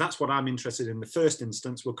 because that's what I'm interested in the first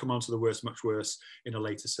instance. We'll come on to the worse, much worse in a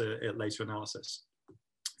later analysis.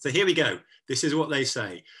 So here we go. This is what they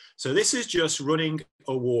say. So this is just running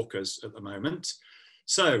or walkers at the moment.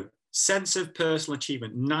 So sense of personal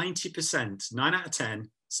achievement, 90%, 9 out of 10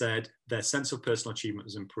 said their sense of personal achievement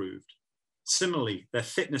was improved. Similarly, their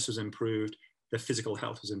fitness was improved, their physical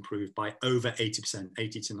health was improved by over 80%,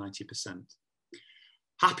 80 to 90%.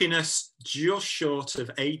 Happiness, just short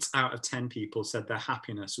of 8 out of 10 people said their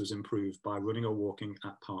happiness was improved by running or walking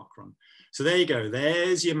at parkrun. So there you go,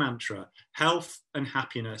 there's your mantra. Health and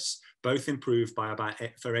happiness both improved by about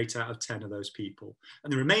 8 out of 10 of those people.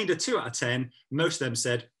 And the remainder 2 out of 10, most of them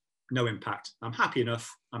said, no impact. I'm happy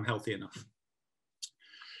enough, I'm healthy enough.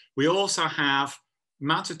 We also have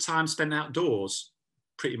amount of time spent outdoors.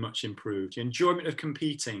 pretty much improved. Your enjoyment of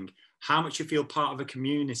competing, how much you feel part of a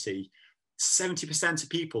community. 70% of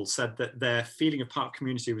people said that their feeling of part of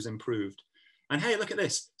community was improved. And hey, look at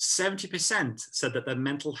this, 70% said that their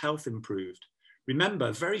mental health improved.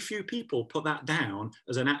 Remember, very few people put that down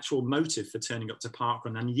as an actual motive for turning up to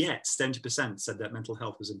parkrun, and yet 70% said that mental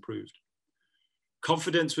health was improved.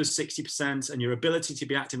 Confidence was 60%, and your ability to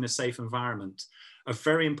be active in a safe environment, a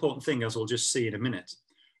very important thing, as we'll just see in a minute.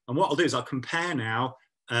 And what I'll do is I'll compare now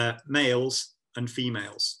males and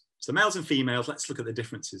females. So males and females, let's look at the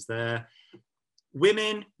differences there.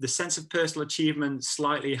 Women, the sense of personal achievement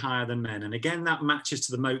slightly higher than men. And again, that matches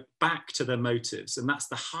to back to their motives. And that's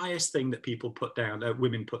the highest thing that people put down,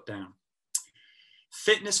 women put down.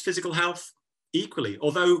 Fitness, physical health, equally.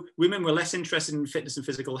 Although women were less interested in fitness and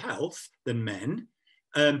physical health than men,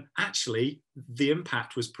 actually, the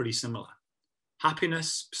impact was pretty similar.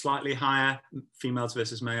 Happiness, slightly higher, females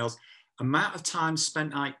versus males. Amount of time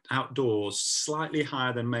spent outdoors, slightly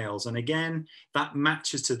higher than males. And again, that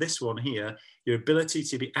matches to this one here, your ability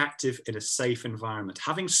to be active in a safe environment,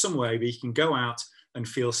 having somewhere where you can go out and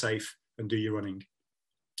feel safe and do your running.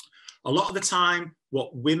 A lot of the time,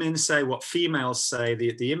 what women say, what females say,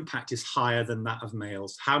 the impact is higher than that of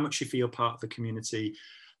males. How much you feel part of the community,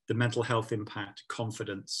 the mental health impact,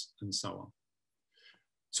 confidence, and so on.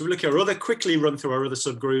 So we look at our other, quickly run through our other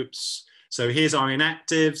subgroups. So here's our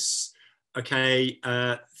inactives. Okay,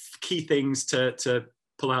 key things to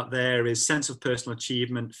pull out there is sense of personal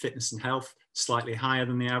achievement, fitness and health, slightly higher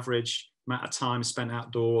than the average, amount of time spent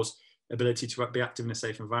outdoors, ability to be active in a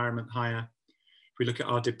safe environment, higher. If we look at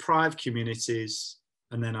our deprived communities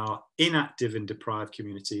and then our inactive and deprived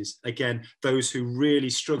communities, again, those who really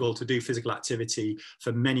struggle to do physical activity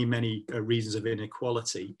for many, many reasons of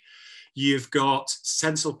inequality. You've got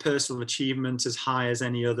sense of personal achievement as high as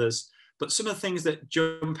any others, but some of the things that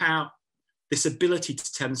jump out, this ability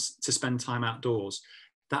to spend time outdoors,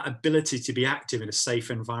 that ability to be active in a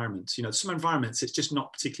safe environment. You know, some environments, it's just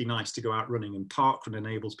not particularly nice to go out running, and parkrun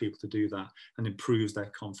enables people to do that and improves their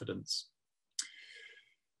confidence.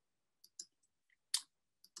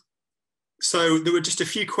 So there were just a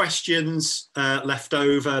few questions left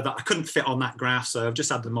over that I couldn't fit on that graph, so I've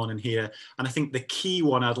just added them on in here. And I think the key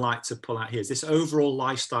one I'd like to pull out here is this overall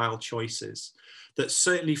lifestyle choices, that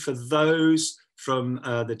certainly for those from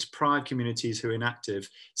the deprived communities who are inactive,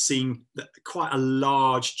 seeing quite a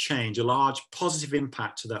large change, a large positive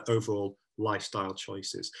impact to their overall lifestyle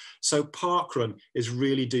choices. So parkrun is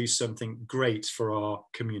really do something great for our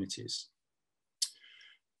communities.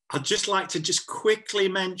 I'd just like to just quickly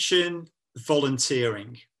mention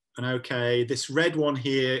volunteering. And okay, this red one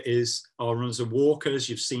here is our runners and walkers.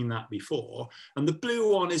 You've seen that before. And the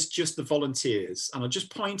blue one is just the volunteers. And I'll just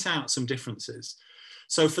point out some differences.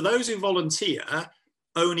 So for those who volunteer,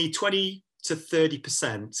 only 20 to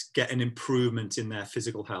 30% get an improvement in their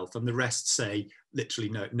physical health, and the rest say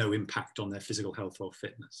literally no impact on their physical health or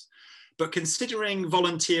fitness. But considering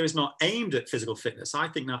volunteer is not aimed at physical fitness, I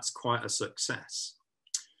think that's quite a success.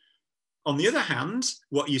 On the other hand,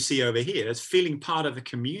 what you see over here is feeling part of a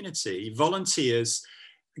community. Volunteers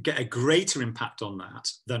get a greater impact on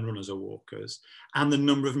that than runners or walkers, and the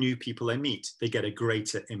number of new people they meet, they get a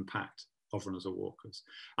greater impact of runners or walkers.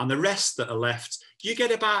 And the rest that are left, you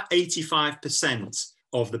get about 85%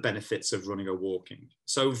 of the benefits of running or walking.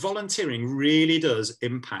 So volunteering really does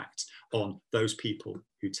impact on those people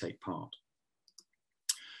who take part.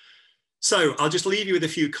 So I'll just leave you with a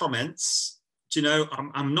few comments. Do you know,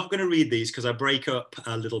 I'm not going to read these because I break up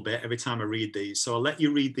a little bit every time I read these. So I'll let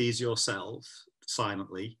you read these yourself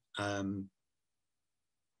silently. And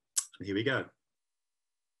here we go.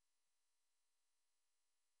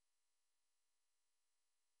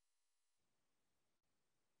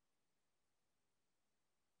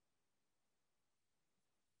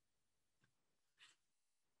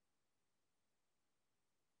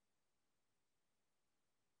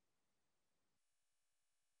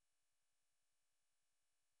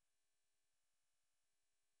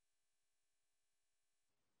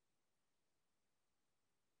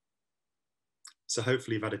 So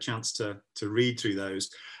hopefully you've had a chance to read through those.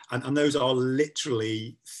 And those are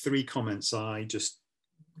literally 3 comments I just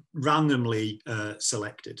randomly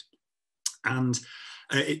selected. And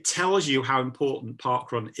it tells you how important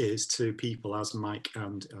parkrun is to people, as Mike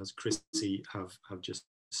and as Chrissy have just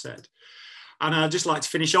said. And I'd just like to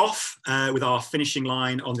finish off with our finishing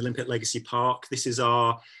line on the Olympic Legacy Park. This is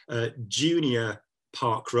our junior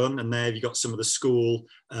parkrun, and there you've got some of the school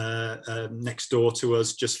next door to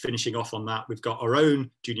us just finishing off on that. We've got our own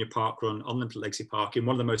junior parkrun on Olympic Legacy Park in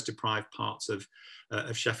one of the most deprived parts of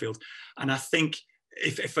Sheffield. And I think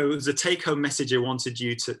if it was a take-home message I wanted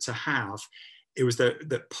you to have, it was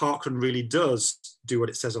that parkrun really does do what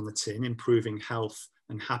it says on the tin, improving health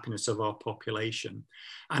and happiness of our population.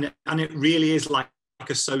 And it really is like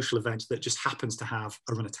a social event that just happens to have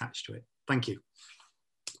a run attached to it. Thank you.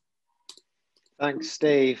 Thanks,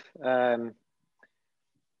 Steve. Really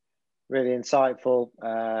insightful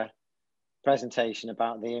presentation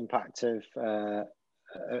about the impact of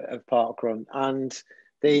parkrun, and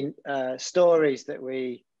the stories that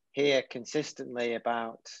we hear consistently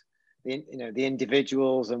about the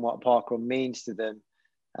individuals and what parkrun means to them.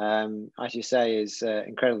 As you say, is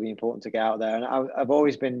incredibly important to get out there. And I've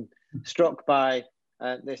always been struck by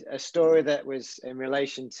a story that was in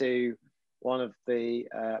relation to one of the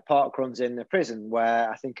parkruns in the prison, where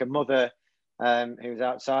I think a mother who was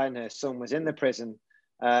outside and her son was in the prison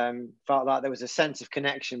felt like there was a sense of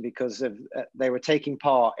connection because of they were taking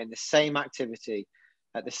part in the same activity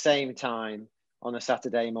at the same time on a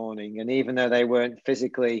Saturday morning. And even though they weren't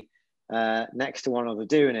physically next to one another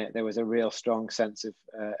doing it, there was a real strong sense of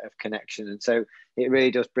connection. And so it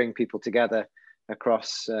really does bring people together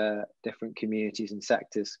across different communities and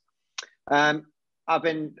sectors. I've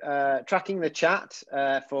been tracking the chat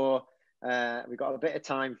we've got a bit of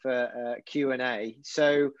time for Q&A.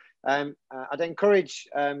 So I'd encourage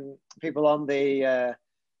people on the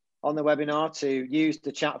webinar to use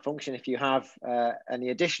the chat function if you have any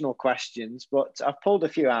additional questions, but I've pulled a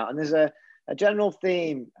few out, and there's a general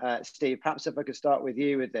theme, Steve, perhaps if I could start with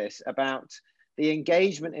you with this, about the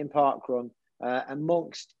engagement in parkrun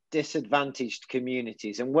amongst disadvantaged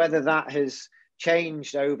communities, and whether that has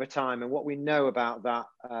changed over time and what we know about that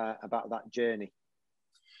journey.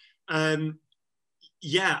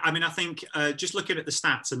 Yeah, I mean, I think just looking at the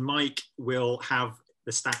stats, and Mike will have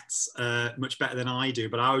the stats much better than I do,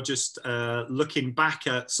 but I was just looking back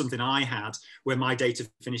at something I had where my data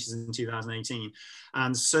finishes in 2018,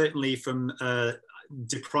 and certainly from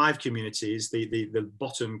deprived communities, the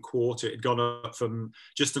bottom quarter, it had gone up from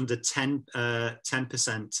just under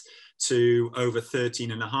 10% to over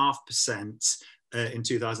 13.5% in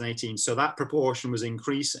 2018. So that proportion was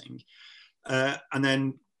increasing. And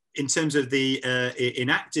then in terms of the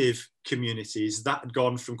inactive communities, that had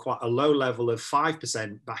gone from quite a low level of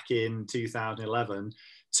 5% back in 2011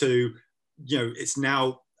 to, it's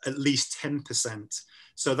now at least 10%.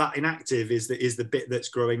 So that inactive is the bit that's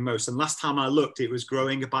growing most. And last time I looked, it was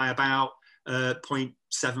growing by about 0.75,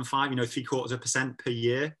 0.75% per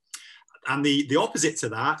year. And the opposite to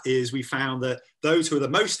that is we found that those who are the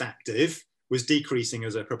most active was decreasing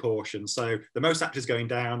as a proportion. So the most active is going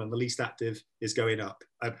down and the least active is going up.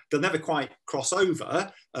 They'll never quite cross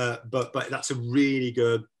over, but that's a really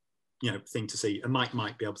good thing to see. And Mike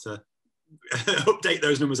might be able to update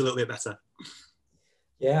those numbers a little bit better.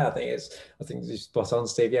 Yeah, I think you're spot on,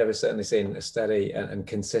 Steve. Yeah, we've certainly seen a steady and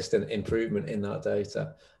consistent improvement in that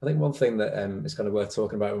data. I think one thing that is kind of worth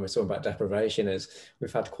talking about when we're talking about deprivation is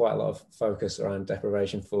we've had quite a lot of focus around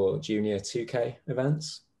deprivation for junior 2K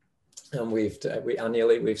events. And we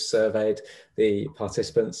annually surveyed the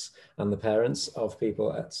participants and the parents of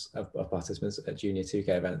participants at junior 2K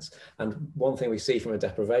events. And one thing we see from a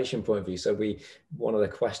deprivation point of view, so one of the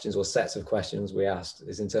questions or sets of questions we asked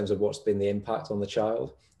is in terms of what's been the impact on the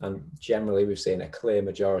child. And generally we've seen a clear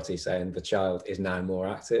majority saying the child is now more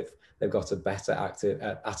active. They've got a better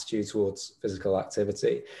attitude towards physical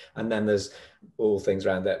activity. And then there's all things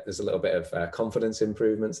around that. There's a little bit of confidence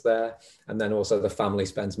improvements there. And then also the family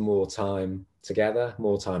spends more time together,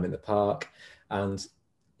 more time in the park. And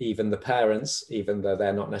even the parents, even though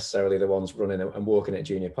they're not necessarily the ones running and walking at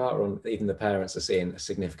junior parkrun, even the parents are seeing a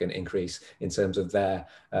significant increase in terms of their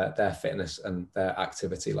fitness and their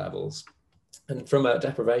activity levels. And from a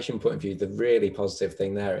deprivation point of view, the really positive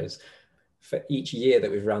thing there is for each year that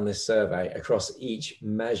we've run this survey, across each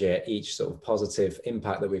measure, each sort of positive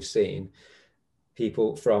impact that we've seen,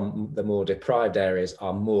 people from the more deprived areas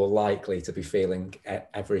are more likely to be feeling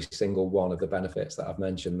every single one of the benefits that I've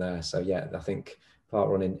mentioned there. So yeah, I think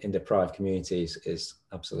parkrun in deprived communities is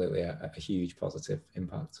absolutely a huge positive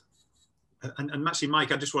impact. And actually,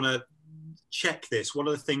 Mike, I just want to check this. One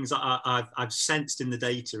of the things that I've sensed in the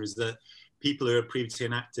data is that people who are previously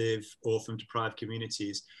inactive or from deprived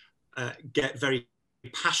communities get very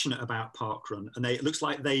passionate about parkrun, and it looks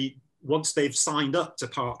like once they've signed up to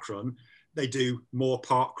parkrun, they do more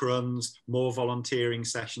parkruns, more volunteering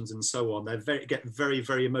sessions, and so on. They get very,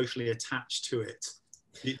 very emotionally attached to it.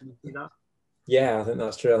 Do you see that? Yeah, I think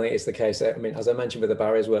that's true. I think it's the case. I mean, as I mentioned with the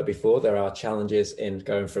barriers work before, there are challenges in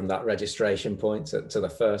going from that registration point to the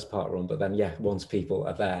first parkrun. But then, yeah, once people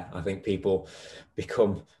are there, I think people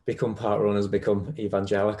become parkrunners, become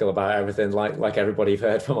evangelical about everything, like everybody you've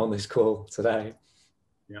heard from on this call today.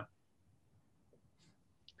 Yeah.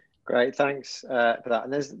 Great, thanks for that.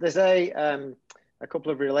 And there's a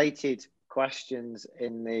couple of related questions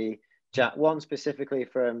in the chat. One specifically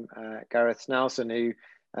from Gareth Snelson, who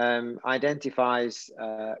identifies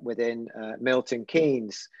within Milton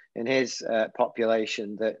Keynes in his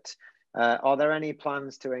population that are there any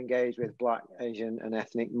plans to engage with Black, Asian and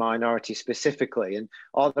ethnic minorities specifically? And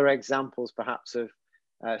are there examples perhaps of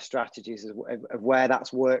strategies of where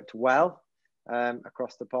that's worked well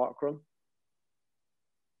across the parkrun?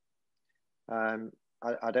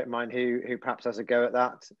 I don't mind who perhaps has a go at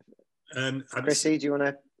that. Chrissy, do you want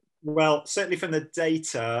to? Well, certainly from the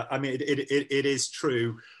data, I mean, it is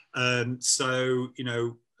true. So, you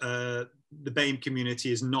know, the BAME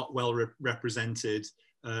community is not well represented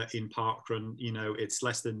in parkrun. You know, it's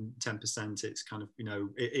less than 10%. It's kind of, you know,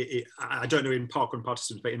 I don't know in parkrun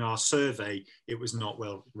participants, but in our survey, it was not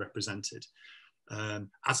well represented.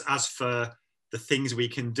 As for the things we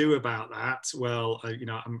can do about that, well, you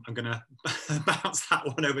know, I'm going to bounce that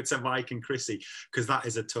one over to Mike and Chrissy, because that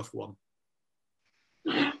is a tough one.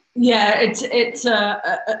 Yeah, it's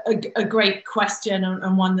a great question,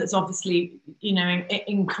 and one that's obviously, you know,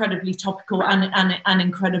 incredibly topical and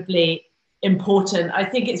incredibly important. I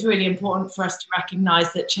think it's really important for us to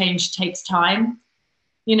recognise that change takes time.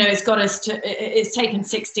 You know, it's taken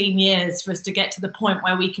 16 years for us to get to the point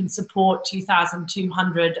where we can support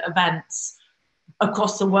 2,200 events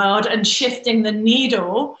across the world, and shifting the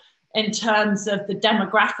needle in terms of the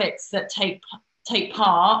demographics that take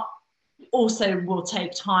part also will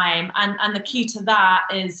take time. And the key to that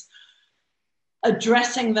is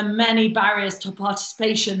addressing the many barriers to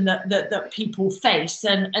participation that people face.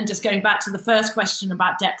 And just going back to the first question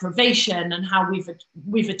about deprivation and how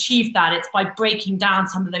we've achieved that, it's by breaking down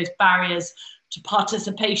some of those barriers to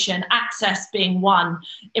participation, access being one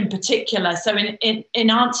in particular. So in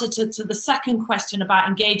answer to the second question about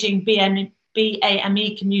engaging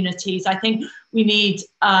BAME communities, I think we need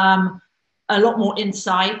a lot more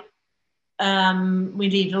insight. We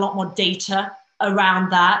need a lot more data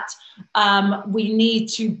around that. We need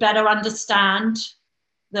to better understand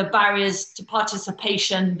the barriers to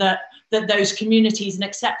participation that those communities, and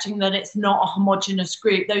accepting that it's not a homogenous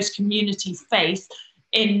group, those communities face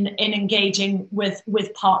in engaging with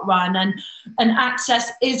parkrun, and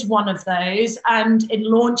access is one of those. And in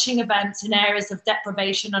launching events in areas of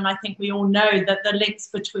deprivation, and I think we all know that the links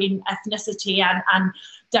between ethnicity and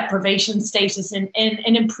deprivation status in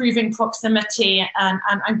improving proximity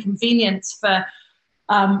and convenience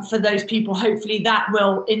for those people, hopefully that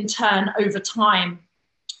will in turn over time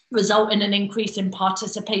result in an increase in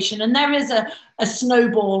participation. And there is a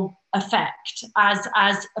snowball effect as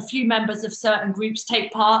a few members of certain groups take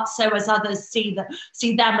part, so as others see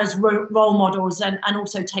them as role models and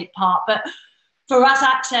also take part. But for us,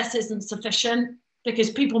 access isn't sufficient, because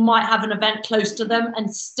people might have an event close to them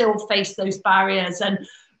and still face those barriers. And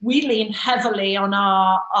we lean heavily on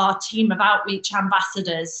our team of outreach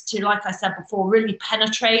ambassadors to, like I said before, really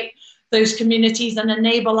penetrate those communities and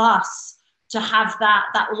enable us to have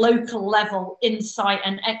that local level insight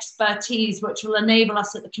and expertise, which will enable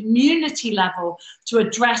us at the community level to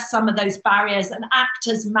address some of those barriers and act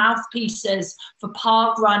as mouthpieces for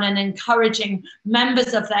parkrun, and encouraging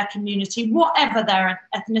members of their community, whatever their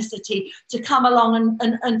ethnicity, to come along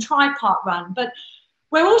and try parkrun. But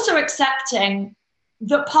we're also accepting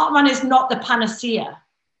that parkrun is not the panacea.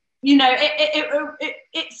 You know,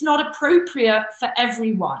 it's not appropriate for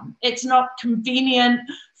everyone. It's not convenient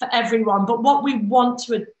for everyone. But what we want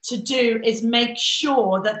to do is make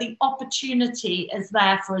sure that the opportunity is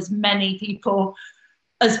there for as many people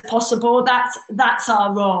as possible. That's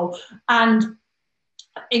our role. And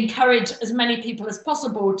encourage as many people as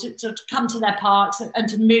possible to come to their parks and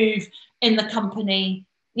to move in the company,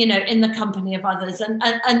 you know, in the company of others, and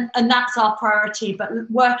that's our priority. But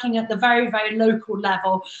working at the very, very local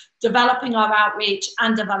level, developing our outreach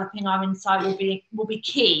and developing our insight will be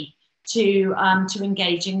key to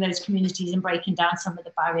engaging those communities and breaking down some of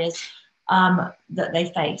the barriers that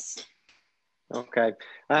they face. Okay,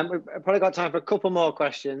 we've probably got time for a couple more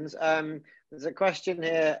questions. There's a question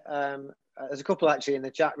here. There's a couple actually in the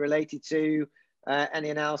chat related to any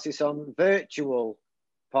analysis on virtual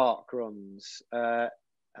parkruns.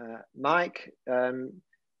 Mike,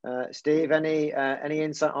 Steve, any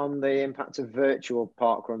insight on the impact of virtual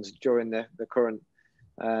parkruns during the current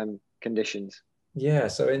conditions? Yeah,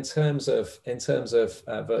 so in terms of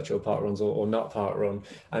virtual parkruns or not parkrun,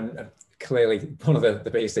 clearly one of the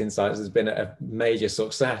biggest insights has been a major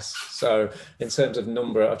success. So in terms of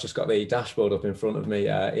number, I've just got the dashboard up in front of me,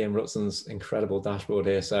 Ian Rutson's incredible dashboard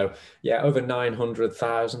here. So yeah, over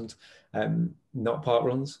 900,000 not park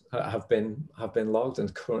runs have been logged,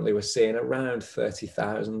 and currently we're seeing around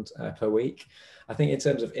 30,000 per week. I think in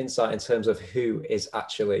terms of insight, in terms of who is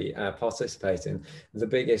actually participating, the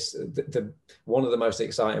biggest, one of the most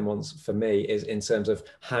exciting ones for me is in terms of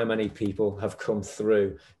how many people have come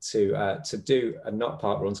through to do a not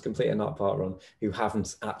park run, to complete a not park run, who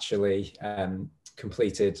haven't actually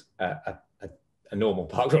completed a normal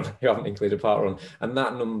park run, who haven't included park run. And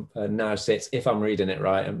that number now sits, if I'm reading it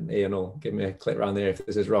right, and Ian will give me a clip around there if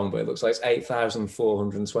this is wrong, but it looks like it's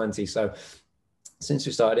 8,420. So since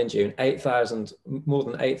we started in June, more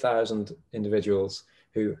than 8,000 individuals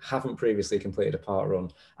who haven't previously completed a park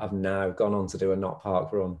run have now gone on to do a not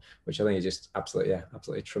park run, which I think is just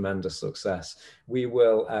absolutely tremendous success. We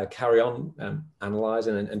will carry on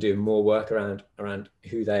analysing and doing more work around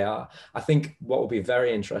who they are. I think what will be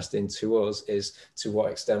very interesting to us is to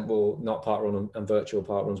what extent will not park run and virtual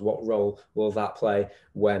park runs, what role will that play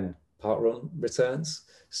when park run returns?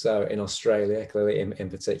 So in Australia, clearly in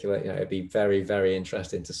particular, it'd be very, very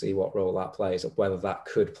interesting to see what role that plays, or whether that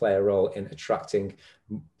could play a role in attracting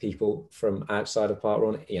people from outside of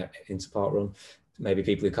parkrun, into parkrun. Maybe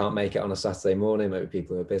people who can't make it on a Saturday morning, maybe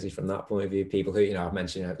people who are busy from that point of view, people who, I've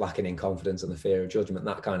mentioned, lacking in confidence and the fear of judgment,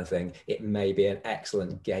 that kind of thing. It may be an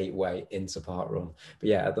excellent gateway into parkrun. But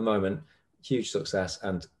yeah, at the moment, huge success,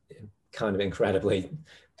 and kind of incredibly,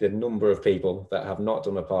 the number of people that have not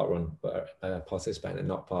done a park run but participate in a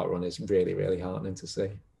not park run is really, really heartening to see.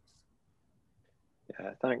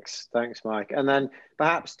 Yeah, thanks, Mike. And then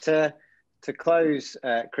perhaps to close,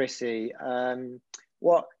 Chrissy,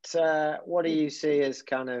 what do you see as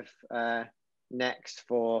kind of next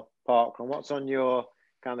for parkrun? What's on your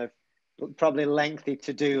kind of probably lengthy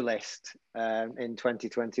to-do list in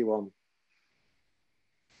 2021?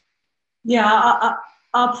 Yeah,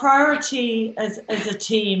 our priority as a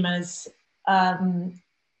team at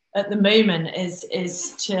the moment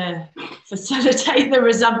is to facilitate the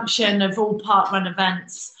resumption of all parkrun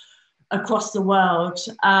events across the world.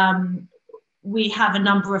 We have a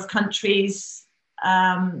number of countries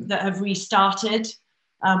that have restarted,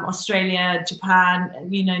 Australia, Japan,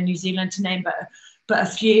 New Zealand, to name but a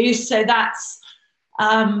few. So that's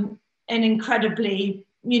an incredibly,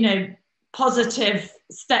 positive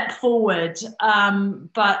step forward,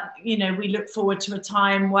 but we look forward to a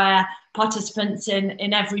time where participants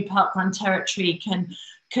in every parkrun territory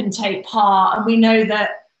can take part, and we know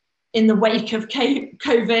that in the wake of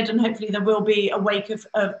COVID, and hopefully there will be a wake of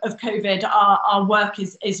COVID, our work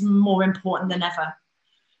is more important than ever.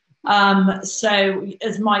 So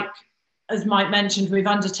as Mike mentioned, we've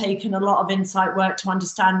undertaken a lot of insight work to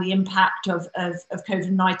understand the impact of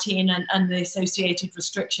COVID-19 and the associated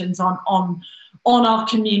restrictions on our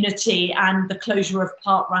community, and the closure of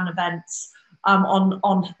parkrun events on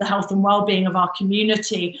the health and well-being of our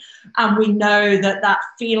community. And we know that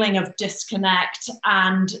feeling of disconnect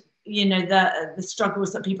and the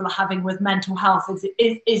struggles that people are having with mental health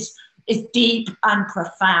is deep and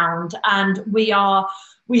profound, and we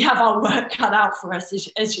have our work cut out for us,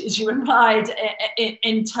 as you implied,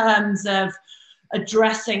 in terms of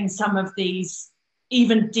addressing some of these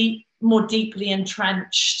even more deeply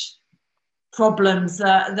entrenched problems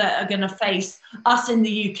that are going to face us in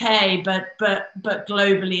the UK, but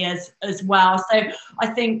globally as well. So I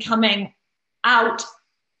think coming out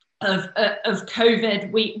of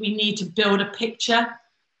COVID, we need to build a picture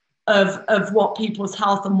of what people's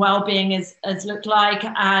health and well-being has looked like,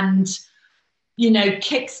 and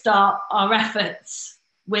kickstart our efforts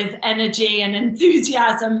with energy and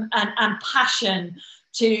enthusiasm and passion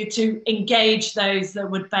to engage those that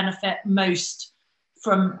would benefit most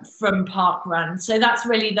from parkrun. So that's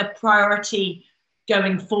really the priority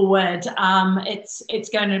going forward. It's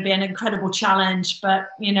going to be an incredible challenge, but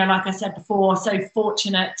like I said before, so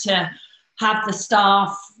fortunate to have the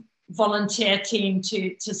staff, volunteer team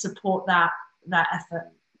to support that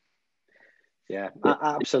effort. Yeah,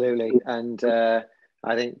 absolutely. And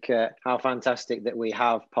I think how fantastic that we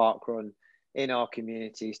have parkrun in our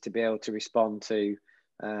communities to be able to respond to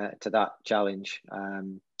that challenge.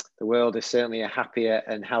 The world is certainly a happier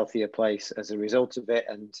and healthier place as a result of it,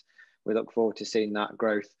 and we look forward to seeing that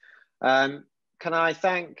growth. Can I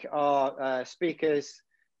thank our speakers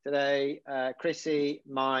today, Chrissy,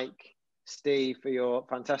 Mike, Steve, for your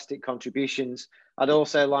fantastic contributions. I'd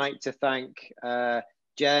also like to thank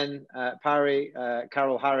Jen, Parry,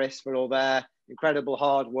 Carol Harris for all their incredible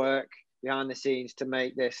hard work behind the scenes to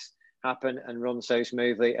make this happen and run so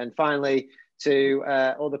smoothly. And finally, to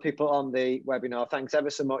all the people on the webinar, thanks ever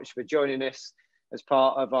so much for joining us as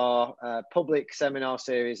part of our public seminar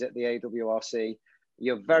series at the AWRC.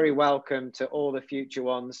 You're very welcome to all the future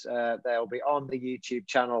ones. They'll be on the YouTube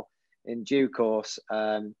channel in due course.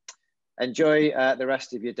 Enjoy the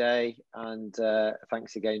rest of your day, and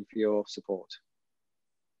thanks again for your support.